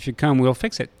you come, we'll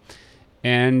fix it."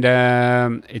 And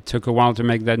it took a while to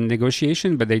make that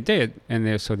negotiation, but they did,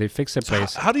 and so they fixed the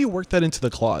place. How do you work that into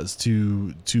the clause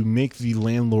to make the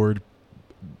landlord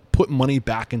put money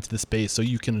back into the space so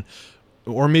you can?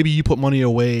 Or maybe you put money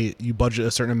away, you budget a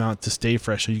certain amount to stay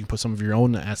fresh so you can put some of your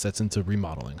own assets into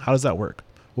remodeling. How does that work?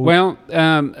 Well,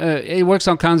 it works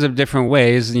all kinds of different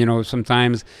ways.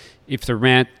 Sometimes if the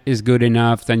rent is good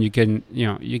enough, then you can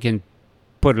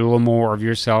put a little more of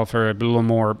yourself or a little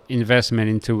more investment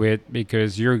into it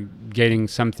because you're getting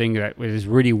something that is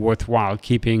really worthwhile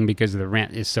keeping because the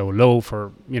rent is so low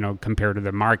for, compared to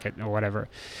the market or whatever.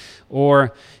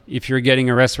 Or if you're getting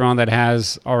a restaurant that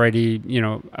has already,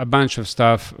 a bunch of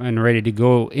stuff and ready to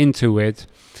go into it,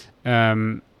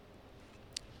 then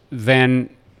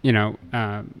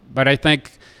But I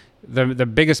think the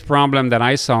biggest problem that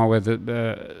I saw with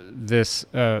this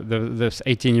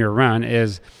 18-year run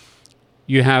is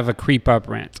you have a creep up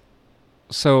rent.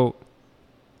 So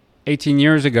 18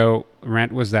 years ago,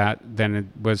 rent was that. Then it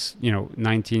was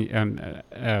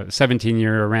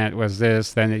 17-year rent was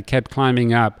this. Then it kept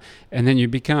climbing up, and then you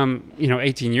become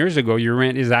 18 years ago your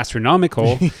rent is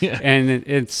astronomical, Yeah. and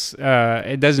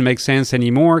it doesn't make sense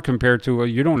anymore compared to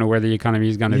you don't know where the economy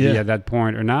is going to be at that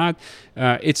point or not.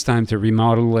 It's time to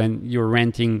remodel, and you're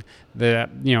renting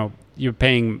you're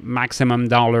paying maximum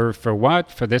dollar for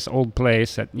what? For this old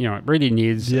place that it really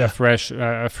needs a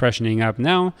freshening up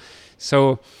now.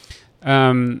 So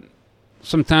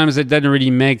sometimes it doesn't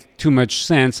really make too much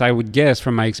sense, I would guess,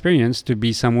 from my experience, to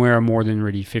be somewhere more than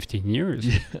really 15 years,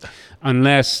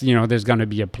 unless there's going to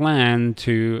be a plan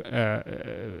to,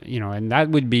 and that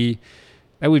would be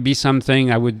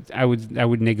something I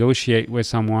would negotiate with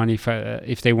someone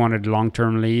if they wanted a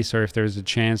long-term lease, or if there's a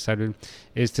chance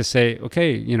is to say,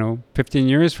 okay, 15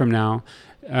 years from now,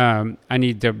 I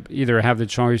need to either have the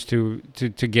choice to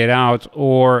get out,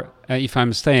 or if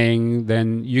I'm staying,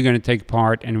 then you're going to take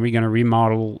part and we're going to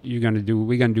remodel. We're going to do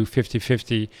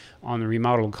 50-50 on the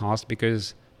remodel cost,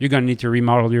 because you're going to need to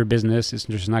remodel your business. It's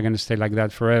just not going to stay like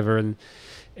that forever.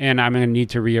 And I'm going to need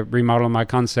to remodel my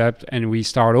concept, and we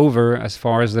start over as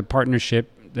far as the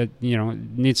partnership that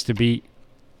needs to be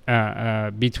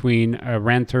between a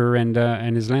renter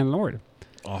and his landlord.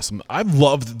 Awesome. I've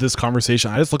loved this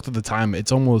conversation. I just looked at the time.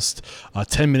 It's almost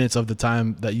 10 minutes of the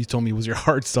time that you told me was your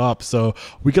hard stop. So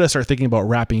we got to start thinking about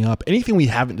wrapping up. Anything we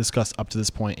haven't discussed up to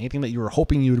this point, anything that you were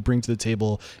hoping you would bring to the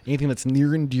table, anything that's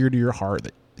near and dear to your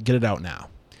heart, get it out now.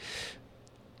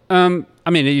 I'm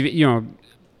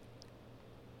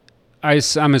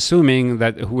assuming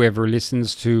that whoever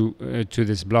listens to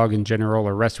this blog in general,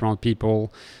 or restaurant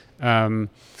people,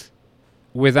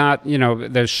 without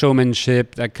the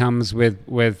showmanship that comes with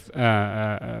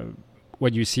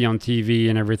what you see on TV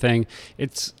and everything,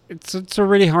 it's a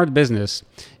really hard business.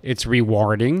 It's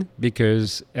rewarding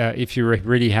because if you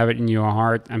really have it in your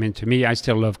heart, to me, I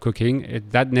still love cooking.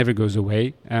 That never goes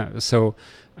away. So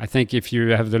I think if you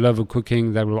have the love of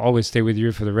cooking, that will always stay with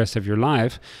you for the rest of your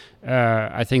life.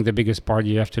 I think the biggest part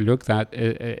you have to look at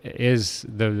is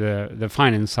the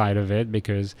finance side of it,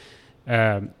 because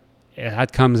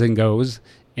that comes and goes,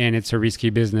 and it's a risky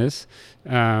business.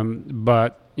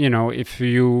 But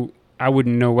I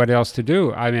wouldn't know what else to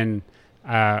do.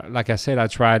 Like I said, I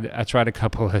tried a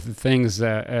couple of things,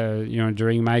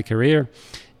 during my career,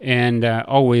 and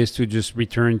always to just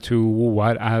return to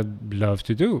what I love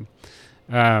to do.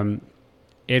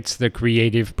 It's the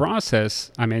creative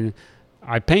process.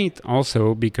 I paint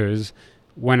also because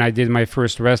when I did my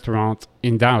first restaurant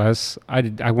in Dallas,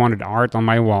 I wanted art on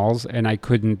my walls, and I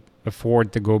couldn't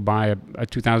afford to go buy a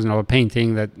 $2,000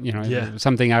 painting that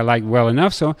something I liked well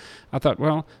enough. So I thought,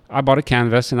 well, I bought a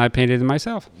canvas and I painted it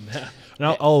myself. Yeah.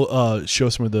 Now I'll show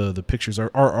some of the pictures.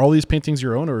 Are all these paintings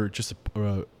your own, or just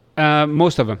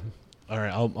most of them? All right,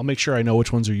 I'll make sure I know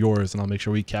which ones are yours, and I'll make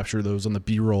sure we capture those on the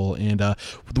B-roll. And the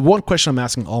one question I'm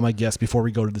asking all my guests before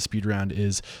we go to the speed round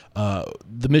is,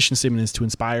 the mission statement is to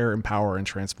inspire, empower, and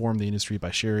transform the industry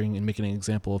by sharing and making an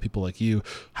example of people like you.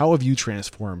 How have you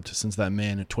transformed since that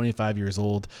man at 25 years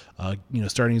old,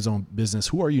 starting his own business?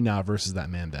 Who are you now versus that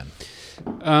man then?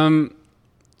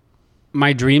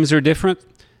 My dreams are different.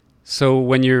 So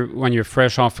when you're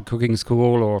fresh off of cooking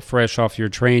school or fresh off your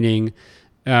training,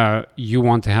 you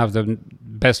want to have the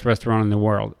best restaurant in the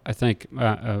world. I think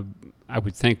I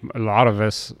would think a lot of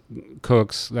us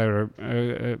cooks that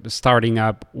are starting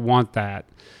up want that.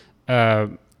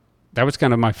 That was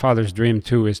kind of my father's dream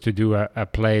too, is to do a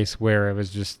place where it was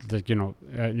just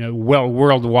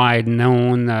worldwide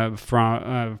known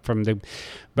from the.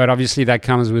 But obviously that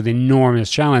comes with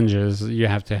enormous challenges.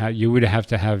 You would have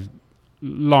to have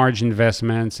large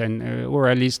investments and or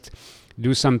at least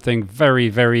do something very,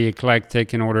 very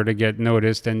eclectic in order to get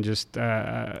noticed, and just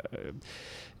have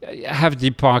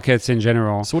deep pockets in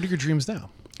general. So what are your dreams now?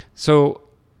 So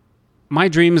my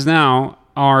dreams now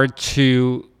are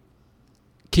to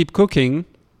keep cooking,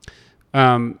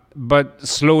 but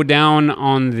slow down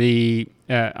on the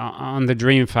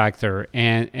dream factor,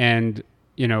 and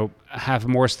have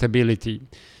more stability.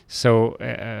 So,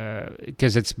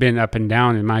 because it's been up and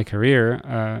down in my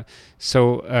career,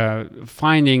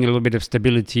 finding a little bit of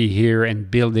stability here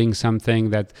and building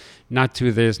something that not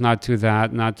too this, not too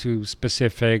that, not too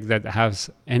specific, that has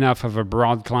enough of a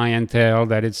broad clientele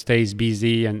that it stays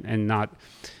busy and not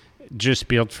just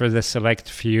built for the select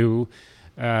few.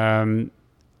 I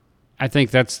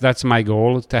think that's my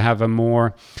goal, to have a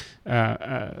more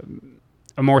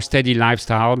a more steady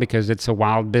lifestyle because it's a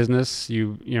wild business.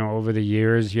 You know, over the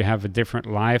years you have a different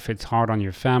life. It's hard on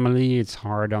your family. It's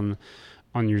hard on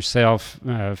yourself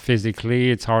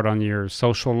physically. It's hard on your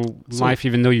social life,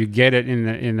 even though you get it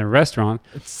in the restaurant.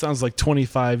 It sounds like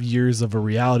 25 years of a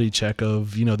reality check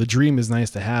of, you know, the dream is nice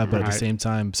to have, but at the same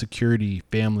time, security,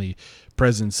 family,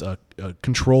 presence,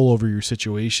 control over your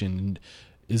situation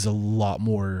is a lot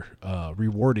more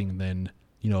rewarding than,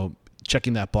 you know,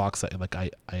 checking that box that like I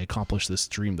accomplished this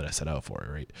dream that I set out for,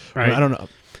 right? Right. I don't know.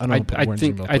 I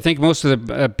think most of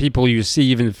the people you see,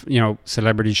 even if, you know,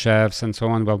 celebrity chefs and so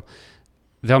on, well,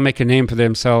 they'll make a name for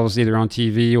themselves either on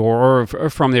TV or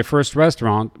from their first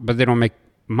restaurant, but they don't make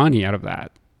money out of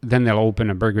that. Then they'll open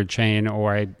a burger chain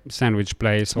or a sandwich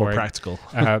place more practical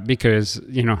because,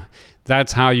 you know,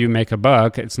 that's how you make a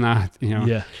buck. It's not, you know.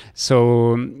 Yeah.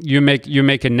 So you make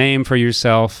a name for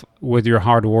yourself with your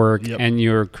hard work and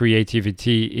your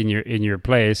creativity in your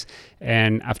place.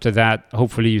 And after that,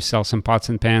 hopefully you sell some pots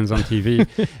and pans on TV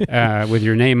with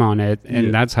your name on it,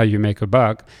 and that's how you make a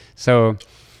buck. So,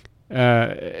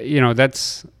 you know,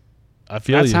 that's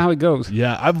how it goes.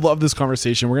 Yeah, I've loved this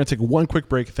conversation. We're going to take one quick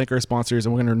break, thank our sponsors,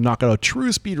 and we're going to knock out a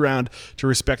true speed round to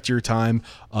respect your time.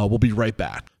 We'll be right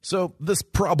back. So this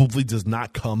probably does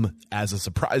not come as a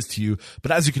surprise to you,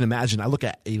 but as you can imagine, I look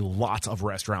at a lot of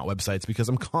restaurant websites because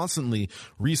I'm constantly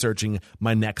researching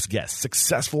my next guest,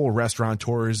 successful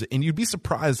restaurateurs, and you'd be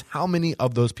surprised how many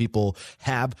of those people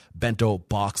have bento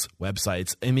box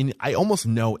websites. I mean, I almost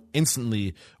know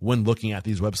instantly when looking at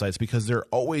these websites because they're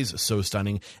always so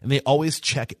stunning and they always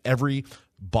check every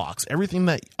box. Everything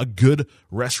that a good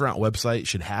restaurant website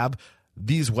should have,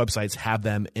 these websites have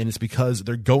them, and it's because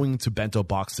they're going to Bento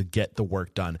Box to get the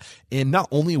work done. And not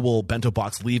only will Bento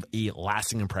Box leave a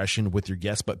lasting impression with your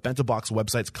guests, but Bento Box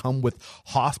websites come with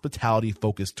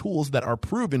hospitality-focused tools that are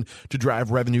proven to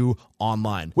drive revenue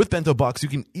online. With Bento Box, you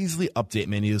can easily update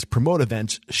menus, promote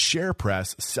events, share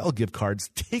press, sell gift cards,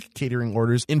 take catering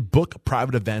orders, and book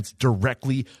private events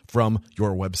directly from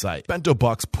your website. Bento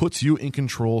Box puts you in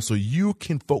control so you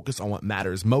can focus on what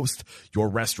matters most, your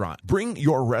restaurant. Bring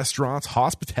your restaurant's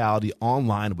hospitality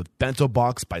online with Bento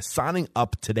Box by signing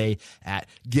up today at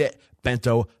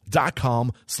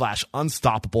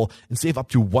getbento.com/unstoppable and save up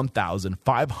to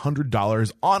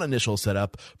 $1,500 on initial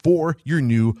setup for your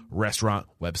new restaurant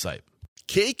website.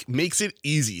 Cake makes it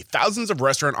easy. Thousands of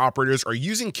restaurant operators are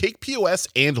using Cake POS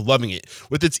and loving it.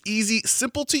 With its easy,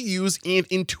 simple to use, and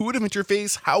intuitive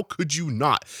interface, how could you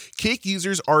not? Cake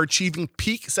users are achieving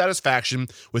peak satisfaction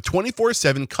with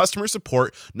 24/7 customer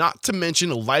support, not to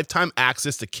mention lifetime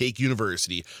access to Cake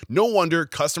University. No wonder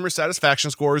customer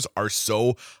satisfaction scores are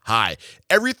so high.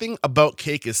 Everything about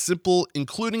Cake is simple,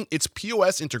 including its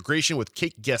POS integration with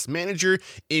Cake Guest Manager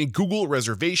and Google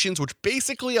Reservations, which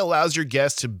basically allows your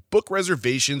guests to book reservations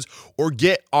or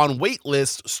get on wait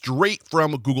lists straight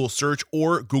from Google Search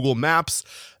or Google Maps.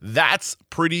 That's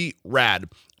pretty rad.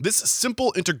 This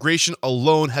simple integration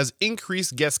alone has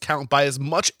increased guest count by as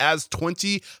much as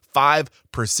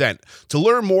 25%. To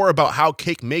learn more about how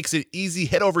Cake makes it easy,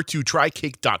 head over to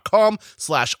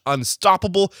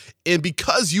trycake.com/unstoppable. And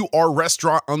because you are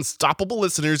Restaurant Unstoppable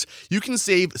listeners, you can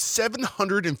save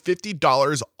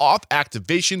 $750 off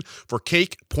activation for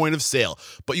Cake point of sale.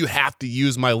 But you have to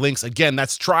use my links. Again,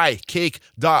 that's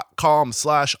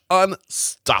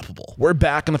trycake.com/unstoppable. We're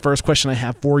back, and the first question I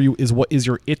have for you is, what is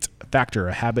your it factor,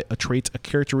 a habit, a trait, a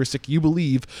characteristic you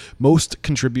believe most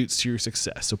contributes to your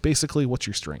success? So basically, what's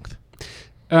your strength?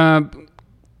 Calm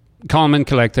and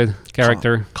collected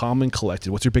character. Calm and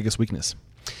collected. What's your biggest weakness?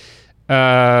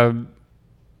 To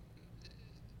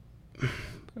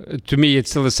me, it's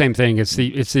still the same thing. It's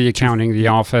the accounting, the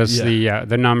office,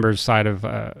 the numbers side of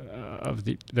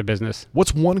the business.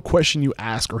 What's one question you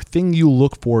ask or thing you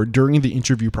look for during the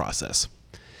interview process?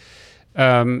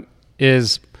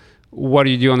 Is what do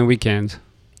you do on the weekend?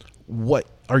 What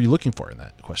are you looking for in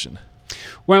that question?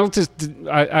 Well,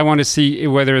 I want to see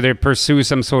whether they pursue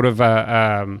some sort of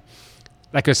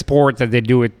like a sport that they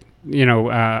do it, you know,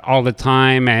 all the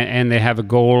time, and they have a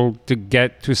goal to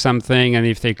get to something, and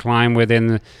if they climb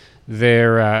within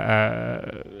their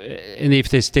and if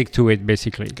they stick to it,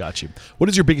 basically. Got you. What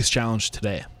is your biggest challenge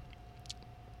today?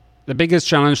 The biggest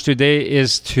challenge today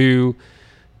is to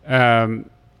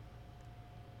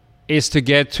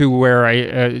get to where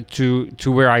I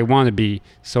want to be.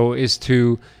 So is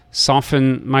to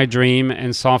soften my dream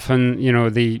and soften, you know,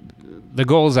 the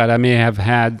goals that I may have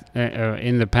had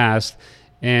in the past,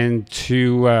 and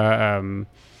to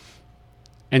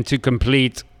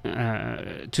complete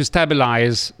to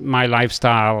stabilize my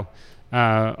lifestyle.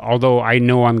 Although I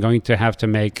know I'm going to have to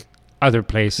make other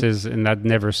places, and that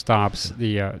never stops.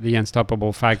 The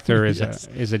unstoppable factor is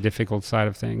a difficult side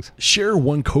of things. Share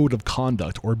one code of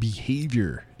conduct or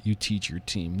behavior you teach your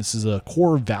team. This is a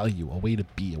core value, a way to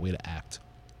be, a way to act.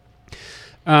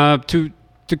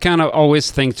 To kind of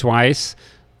always think twice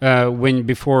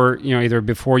before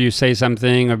you say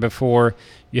something or before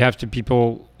you have to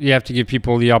give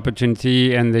people the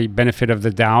opportunity and the benefit of the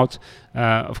doubt.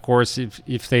 Of course,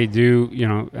 if they do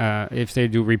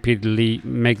repeatedly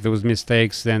make those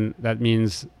mistakes, then that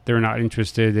means they're not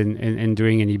interested in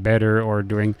doing any better or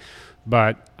doing.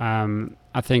 But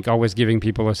I think always giving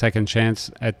people a second chance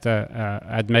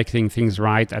at making things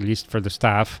right, at least for the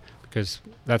staff, because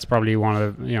that's probably one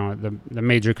of the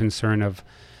major concern of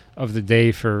the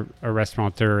day for a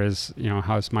restaurateur is,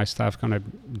 how's my staff going to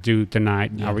do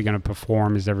tonight? Yeah. Are we going to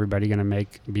perform? Is everybody going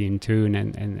to be in tune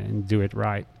and do it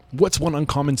right? What's one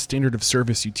uncommon standard of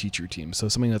service you teach your team? So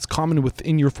something that's common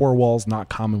within your four walls, not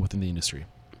common within the industry.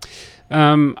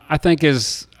 I think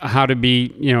is how to be,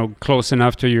 close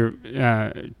enough to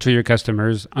your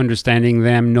customers, understanding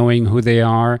them, knowing who they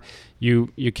are.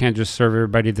 You can't just serve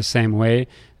everybody the same way.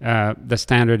 The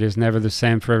standard is never the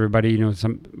same for everybody.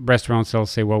 Some restaurants, they'll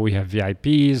say, well, we have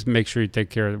VIPs, make sure you take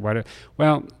care of whatever.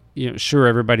 Well, sure,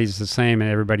 everybody's the same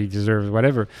and everybody deserves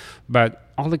whatever, but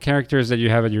all the characters that you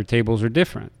have at your tables are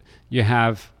different. You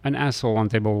have an asshole on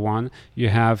table 1. You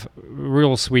have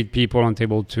real sweet people on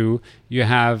table 2. You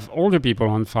have older people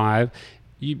on 5.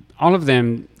 All of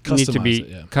them need to be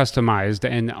customized,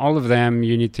 and all of them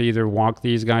you need to either walk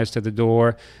these guys to the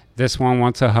door. This one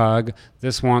wants a hug.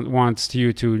 This one wants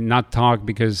you to not talk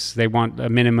because they want a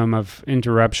minimum of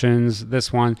interruptions.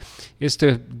 This one is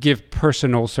to give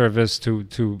personal service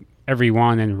to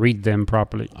everyone and read them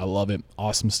properly. I love it.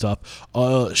 Awesome stuff.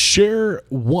 Share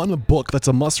one book that's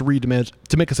a must-read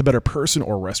to make us a better person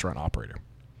or restaurant operator.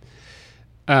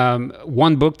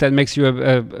 One book that makes you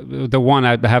the one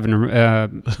I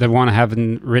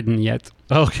haven't written yet.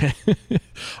 Okay.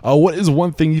 What is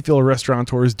one thing you feel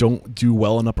restaurateurs don't do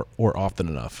well enough or often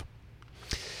enough?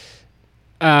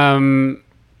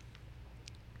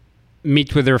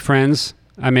 Meet with their friends.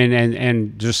 I mean,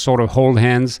 and just sort of hold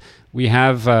hands. We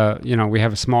have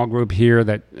a small group here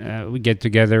that we get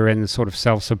together and sort of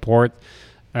self-support.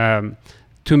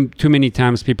 Too many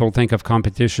times people think of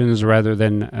competitions rather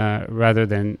than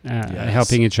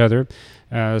helping each other.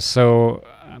 So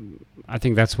I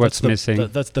think that's what's missing.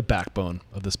 That's the backbone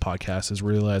of this podcast, is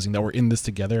realizing that we're in this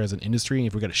together as an industry. And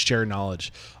if we've got to share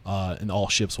knowledge, and all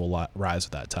ships will rise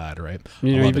with that tide, right?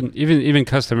 Even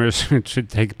customers should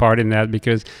take part in that,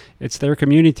 because it's their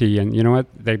community, and you know what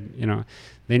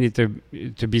they need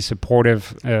to be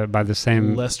supportive by the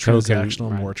same less token,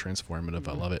 transactional, right? More transformative.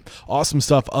 I love it. Awesome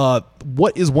stuff.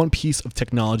 What is one piece of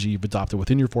technology you've adopted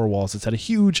within your four walls that's had a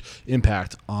huge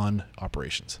impact on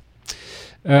operations?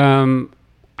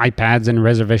 iPads and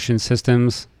reservation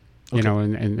systems, Okay.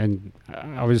 and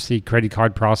obviously credit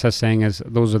card processing,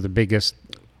 those are the biggest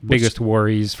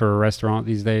worries for a restaurant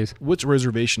these days. Which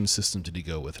reservation system did you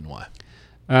go with and why?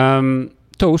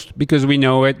 Toast, because we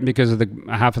know it, because of the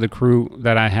half of the crew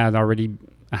that I had already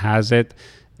has it,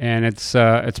 and it's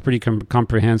pretty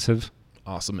comprehensive.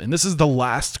 Awesome. And this is the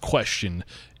last question.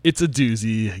 It's a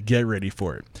doozy. Get ready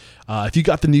for it. If you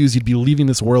got the news you'd be leaving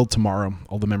this world tomorrow,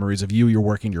 all the memories of you, your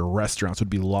work, and your restaurants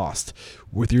would be lost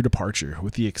with your departure,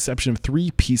 with the exception of 3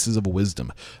 pieces of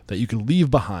wisdom that you can leave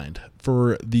behind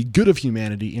for the good of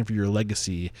humanity and for your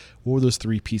legacy. What would those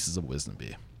 3 pieces of wisdom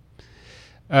be?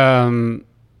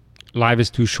 Life is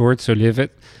too short, so live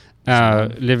it.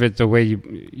 Live it the way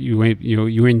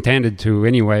you intended to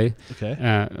anyway.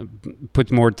 Okay.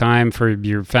 Put more time for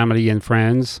your family and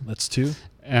friends. That's 2.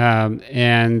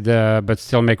 But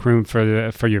still make room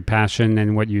for your passion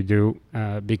and what you do,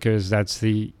 because that's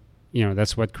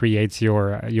what creates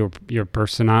your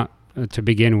persona to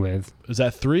begin with. Is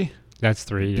that 3? That's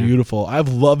 3. Yeah. Beautiful. I've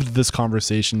loved this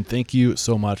conversation. Thank you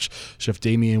so much, Chef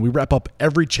Damien. We wrap up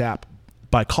every chap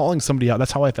by calling somebody out.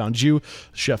 That's how I found you.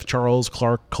 Chef Charles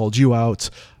Clark called you out.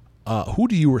 Who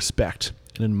do you respect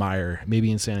and admire,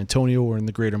 maybe in San Antonio or in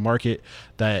the greater market,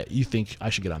 that you think I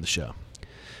should get on the show?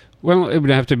 Well, it would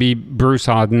have to be Bruce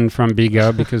Auden from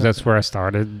Biga, because that's where I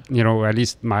started. At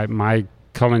least my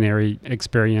culinary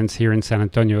experience here in San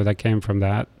Antonio, that came from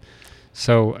that.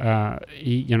 So,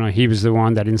 he was the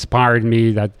one that inspired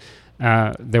me that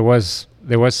there was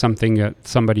something that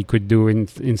somebody could do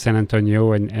in San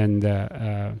Antonio and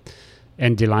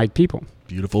delight people.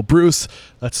 Beautiful. Bruce,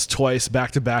 that's twice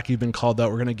back to back you've been called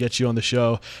out. We're going to get you on the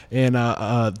show. And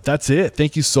that's it.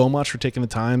 Thank you so much for taking the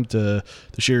time to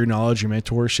share your knowledge, your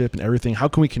mentorship, and everything. How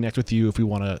can we connect with you if we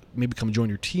want to maybe come join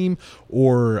your team,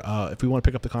 or if we want to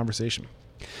pick up the conversation?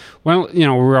 Well,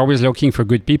 we're always looking for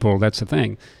good people. That's the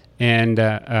thing. And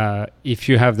if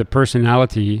you have the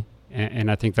personality,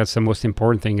 and I think that's the most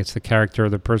important thing, it's the character,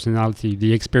 the personality.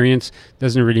 The experience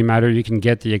doesn't really matter. You can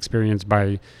get the experience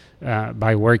by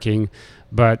working,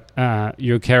 but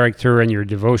your character and your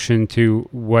devotion to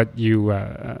what you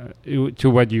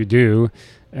do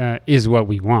is what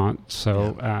we want.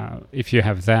 So if you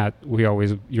have that,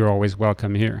 you're always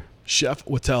welcome here. Chef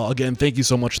Huetel, again, thank you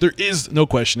so much. There is no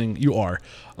questioning. You are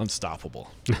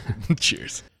unstoppable.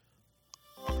 Cheers.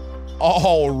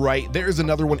 All right, there's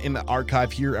another one in the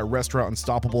archive here at Restaurant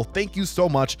Unstoppable. Thank you so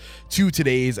much to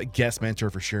today's guest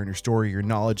mentor for sharing your story, your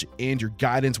knowledge, and your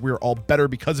guidance. We are all better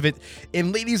because of it.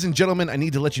 And ladies and gentlemen, I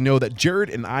need to let you know that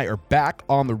Jared and I are back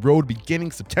on the road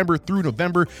beginning September through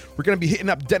November. We're going to be hitting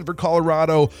up Denver,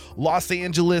 Colorado, Los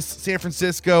Angeles, San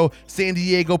Francisco, San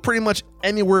Diego, pretty much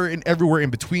anywhere and everywhere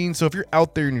in between. So if you're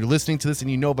out there and you're listening to this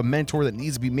and you know of a mentor that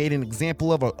needs to be made an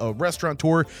example of, a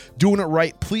restaurateur doing it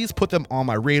right, please put them on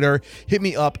my radar. Hit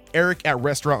me up,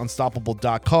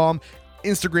 Eric@restaurantunstoppable.com,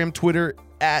 Instagram, Twitter,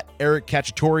 at Eric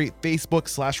Cacciatore, Facebook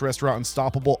 /Restaurant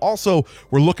Unstoppable. Also,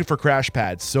 we're looking for crash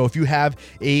pads. So if you have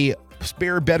a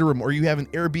spare bedroom or you have an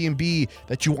Airbnb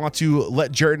that you want to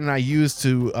let Jared and I use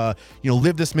to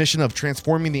live this mission of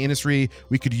transforming the industry,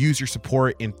 we could use your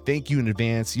support, and thank you in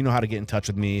advance. You know how to get in touch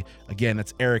with me. Again,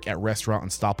 that's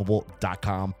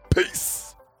Eric@restaurantunstoppable.com. Peace.